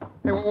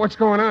 what's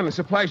going on? The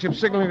supply ship's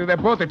signaling to their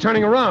boat. They're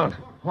turning around.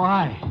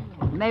 Why?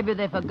 Maybe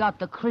they forgot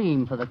the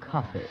cream for the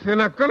coffee. They're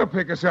not going to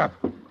pick us up.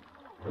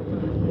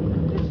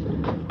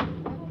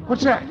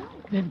 What's that?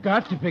 They've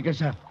got to pick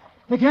us up.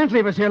 They can't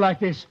leave us here like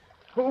this.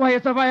 Why,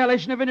 it's a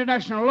violation of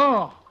international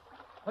law.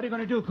 What are you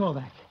going to do,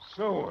 Kovac?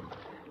 So,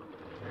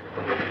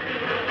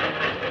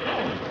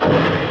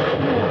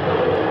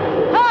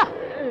 Ha!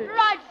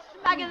 Right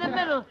smack in the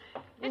middle.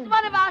 It's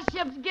one of our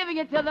ships giving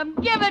it to them.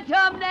 Give it to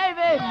them,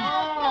 Navy.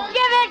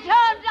 Give it to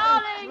them,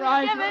 darling.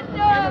 Right. Give it to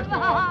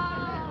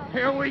them.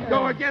 here we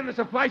go again. The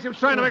supply ship's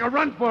trying to make a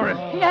run for it.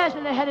 Yes,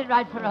 and they're headed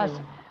right for us.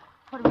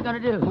 What are we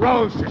going to do?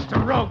 Row, sister,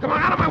 row. Come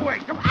on, out of my way.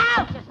 Come on.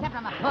 Ouch! You're stepping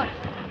on my foot.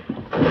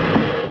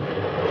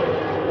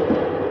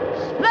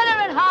 Splinter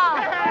and half.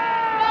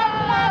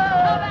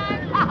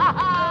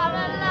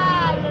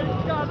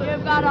 Relax.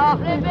 You've got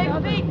awfully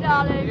big feet,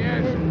 darling.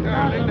 Yes,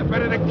 darling. The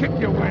better to kick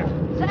you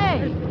with.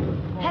 Say,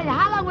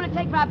 how long will it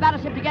take for our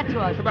battleship to get to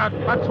us? About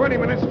 20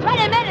 minutes. 20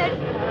 minutes?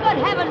 Good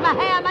heavens, my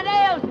hair, my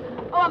nails.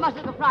 Oh, I must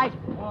look a fright.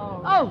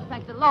 Oh,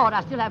 thank the Lord,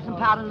 I still have some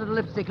powder and a little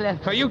lipstick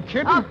left. Are you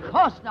kidding? Of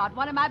course not.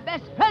 One of my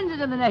best friends is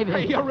in the Navy.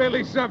 Hey, you're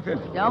really something.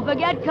 Don't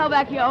forget,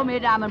 Kovac, you owe me a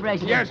diamond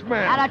bracelet. Yes,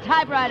 ma'am. And a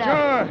typewriter.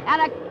 Sure.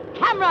 And a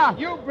camera.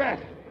 You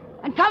bet.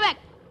 And Kovac,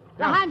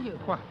 behind you.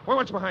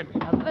 What's behind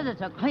me? A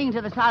visitor clinging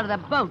to the side of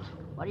the boat.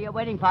 What are you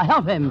waiting for?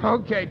 Help him.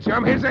 Okay,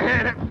 chum, here's a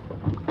hand.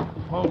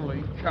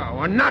 Holy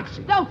cow, a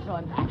Nazi. Don't throw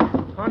him back.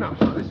 Oh, no,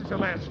 this is the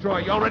last straw.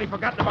 You already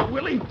forgotten about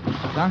Willie?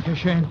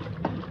 Dankeschön.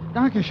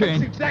 Dankeschön.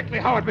 That's exactly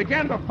how it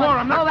began before.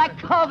 I'm not...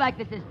 Kovac,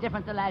 this is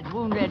different. The lad's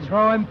wounded.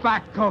 Throw him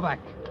back, Kovac.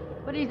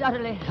 But he's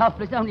utterly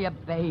helpless, only a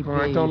baby. All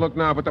right, don't look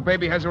now, but the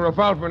baby has a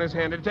revolver in his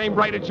hand. It's aimed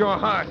right at your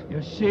heart.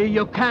 You see,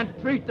 you can't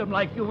treat them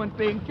like human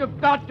beings. You've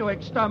got to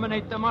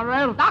exterminate them or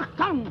else.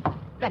 Achtung!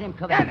 Let him,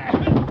 Kovac.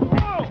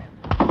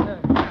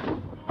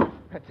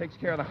 That takes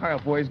care of the Heil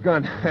boy's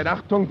gun. That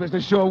Achtung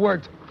business sure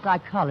worked.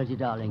 Psychology,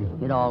 darling.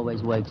 It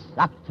always works.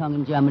 Achtung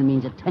in German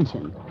means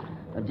attention.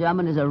 A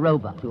German is a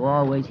robot who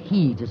always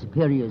heeds a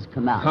superior's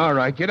command. All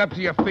right, get up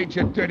to your feet,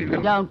 you dirty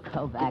little... Don't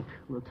go back.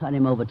 We'll turn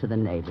him over to the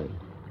Navy.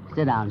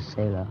 Sit down,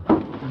 sailor.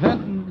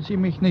 Werden Sie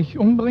mich nicht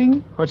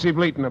umbringen? What's he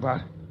bleating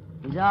about?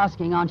 He's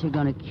asking, aren't you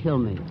going to kill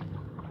me?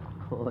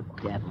 Poor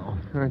devil.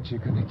 Aren't you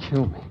going to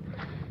kill me?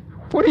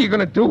 What are you going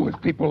to do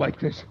with people like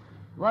this?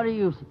 What do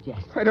you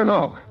suggest? I don't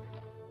know.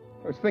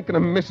 I was thinking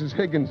of Mrs.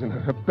 Higgins and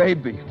her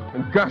baby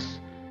and Gus.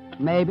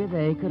 Maybe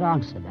they could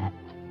answer that.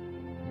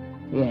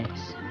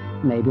 Yes,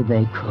 maybe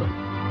they could.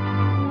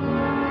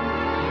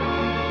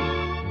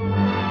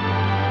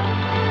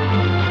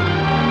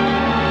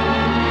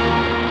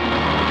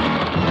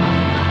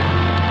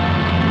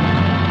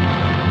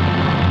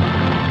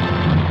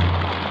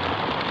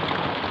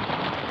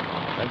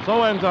 And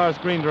so ends our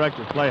Screen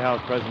Director's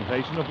Playhouse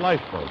presentation of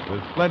Lifeboat,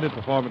 with splendid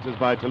performances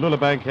by Tallulah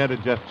Bankhead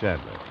and Jeff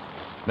Chandler.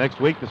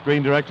 Next week, the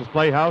Screen Director's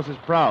Playhouse is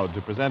proud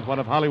to present one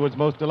of Hollywood's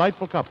most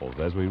delightful couples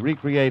as we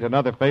recreate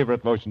another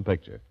favorite motion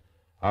picture.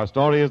 Our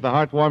story is The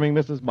Heartwarming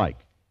Mrs. Mike,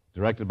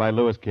 directed by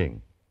Louis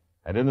King.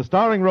 And in the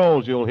starring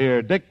roles, you'll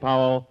hear Dick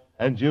Powell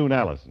and June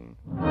Allison.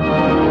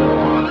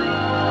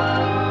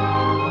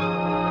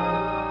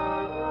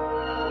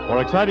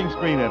 For exciting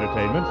screen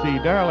entertainment, see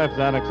Darrell F.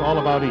 Zanuck's All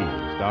About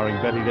Eve,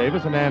 starring Betty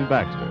Davis and Ann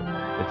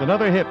Baxter. It's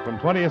another hit from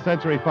 20th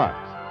Century Fox.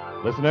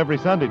 Listen every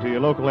Sunday to your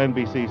local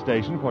NBC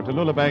station for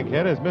Tallulah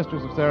Bankhead as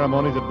mistress of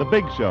ceremonies of The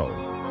Big Show.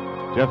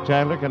 Jeff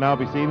Chandler can now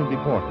be seen in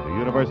Deported, a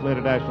Universal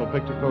International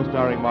picture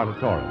co-starring Marta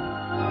Torres.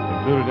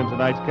 Included in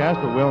tonight's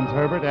cast were Wilms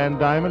Herbert, Ann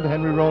Diamond,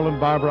 Henry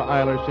Rowland, Barbara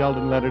Eiler,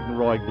 Sheldon Leonard, and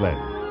Roy Glenn.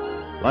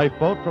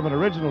 Lifeboat, from an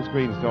original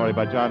screen story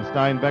by John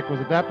Steinbeck, was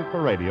adapted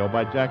for radio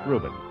by Jack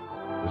Rubin.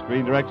 The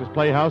Screen Director's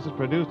Playhouse is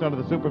produced under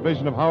the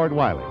supervision of Howard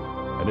Wiley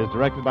and is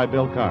directed by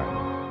Bill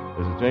Karn.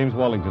 This is James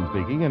Wallington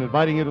speaking and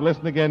inviting you to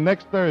listen again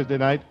next Thursday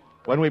night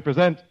when we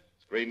present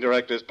Screen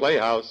Director's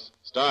Playhouse.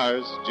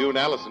 Stars June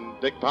Allison,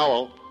 Dick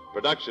Powell.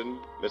 Production,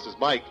 Mrs.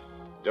 Mike.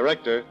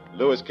 Director,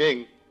 Louis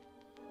King.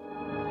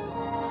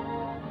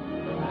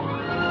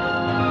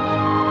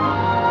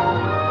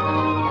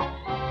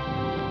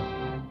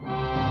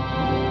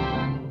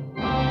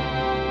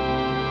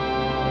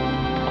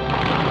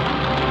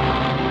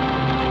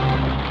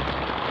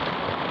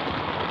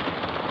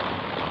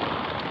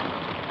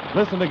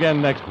 Listen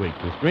again next week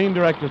to Screen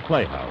Director's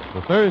Playhouse,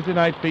 the Thursday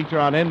night feature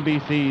on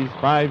NBC's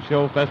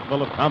 5-show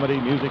festival of comedy,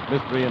 music,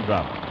 mystery, and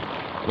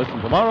drama. Listen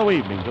tomorrow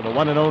evening to the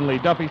one and only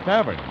Duffy's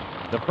Tavern,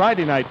 the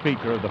Friday night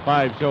feature of the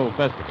 5-show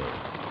festival.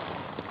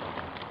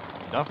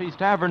 Duffy's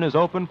Tavern is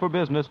open for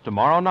business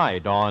tomorrow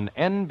night on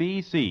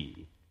NBC.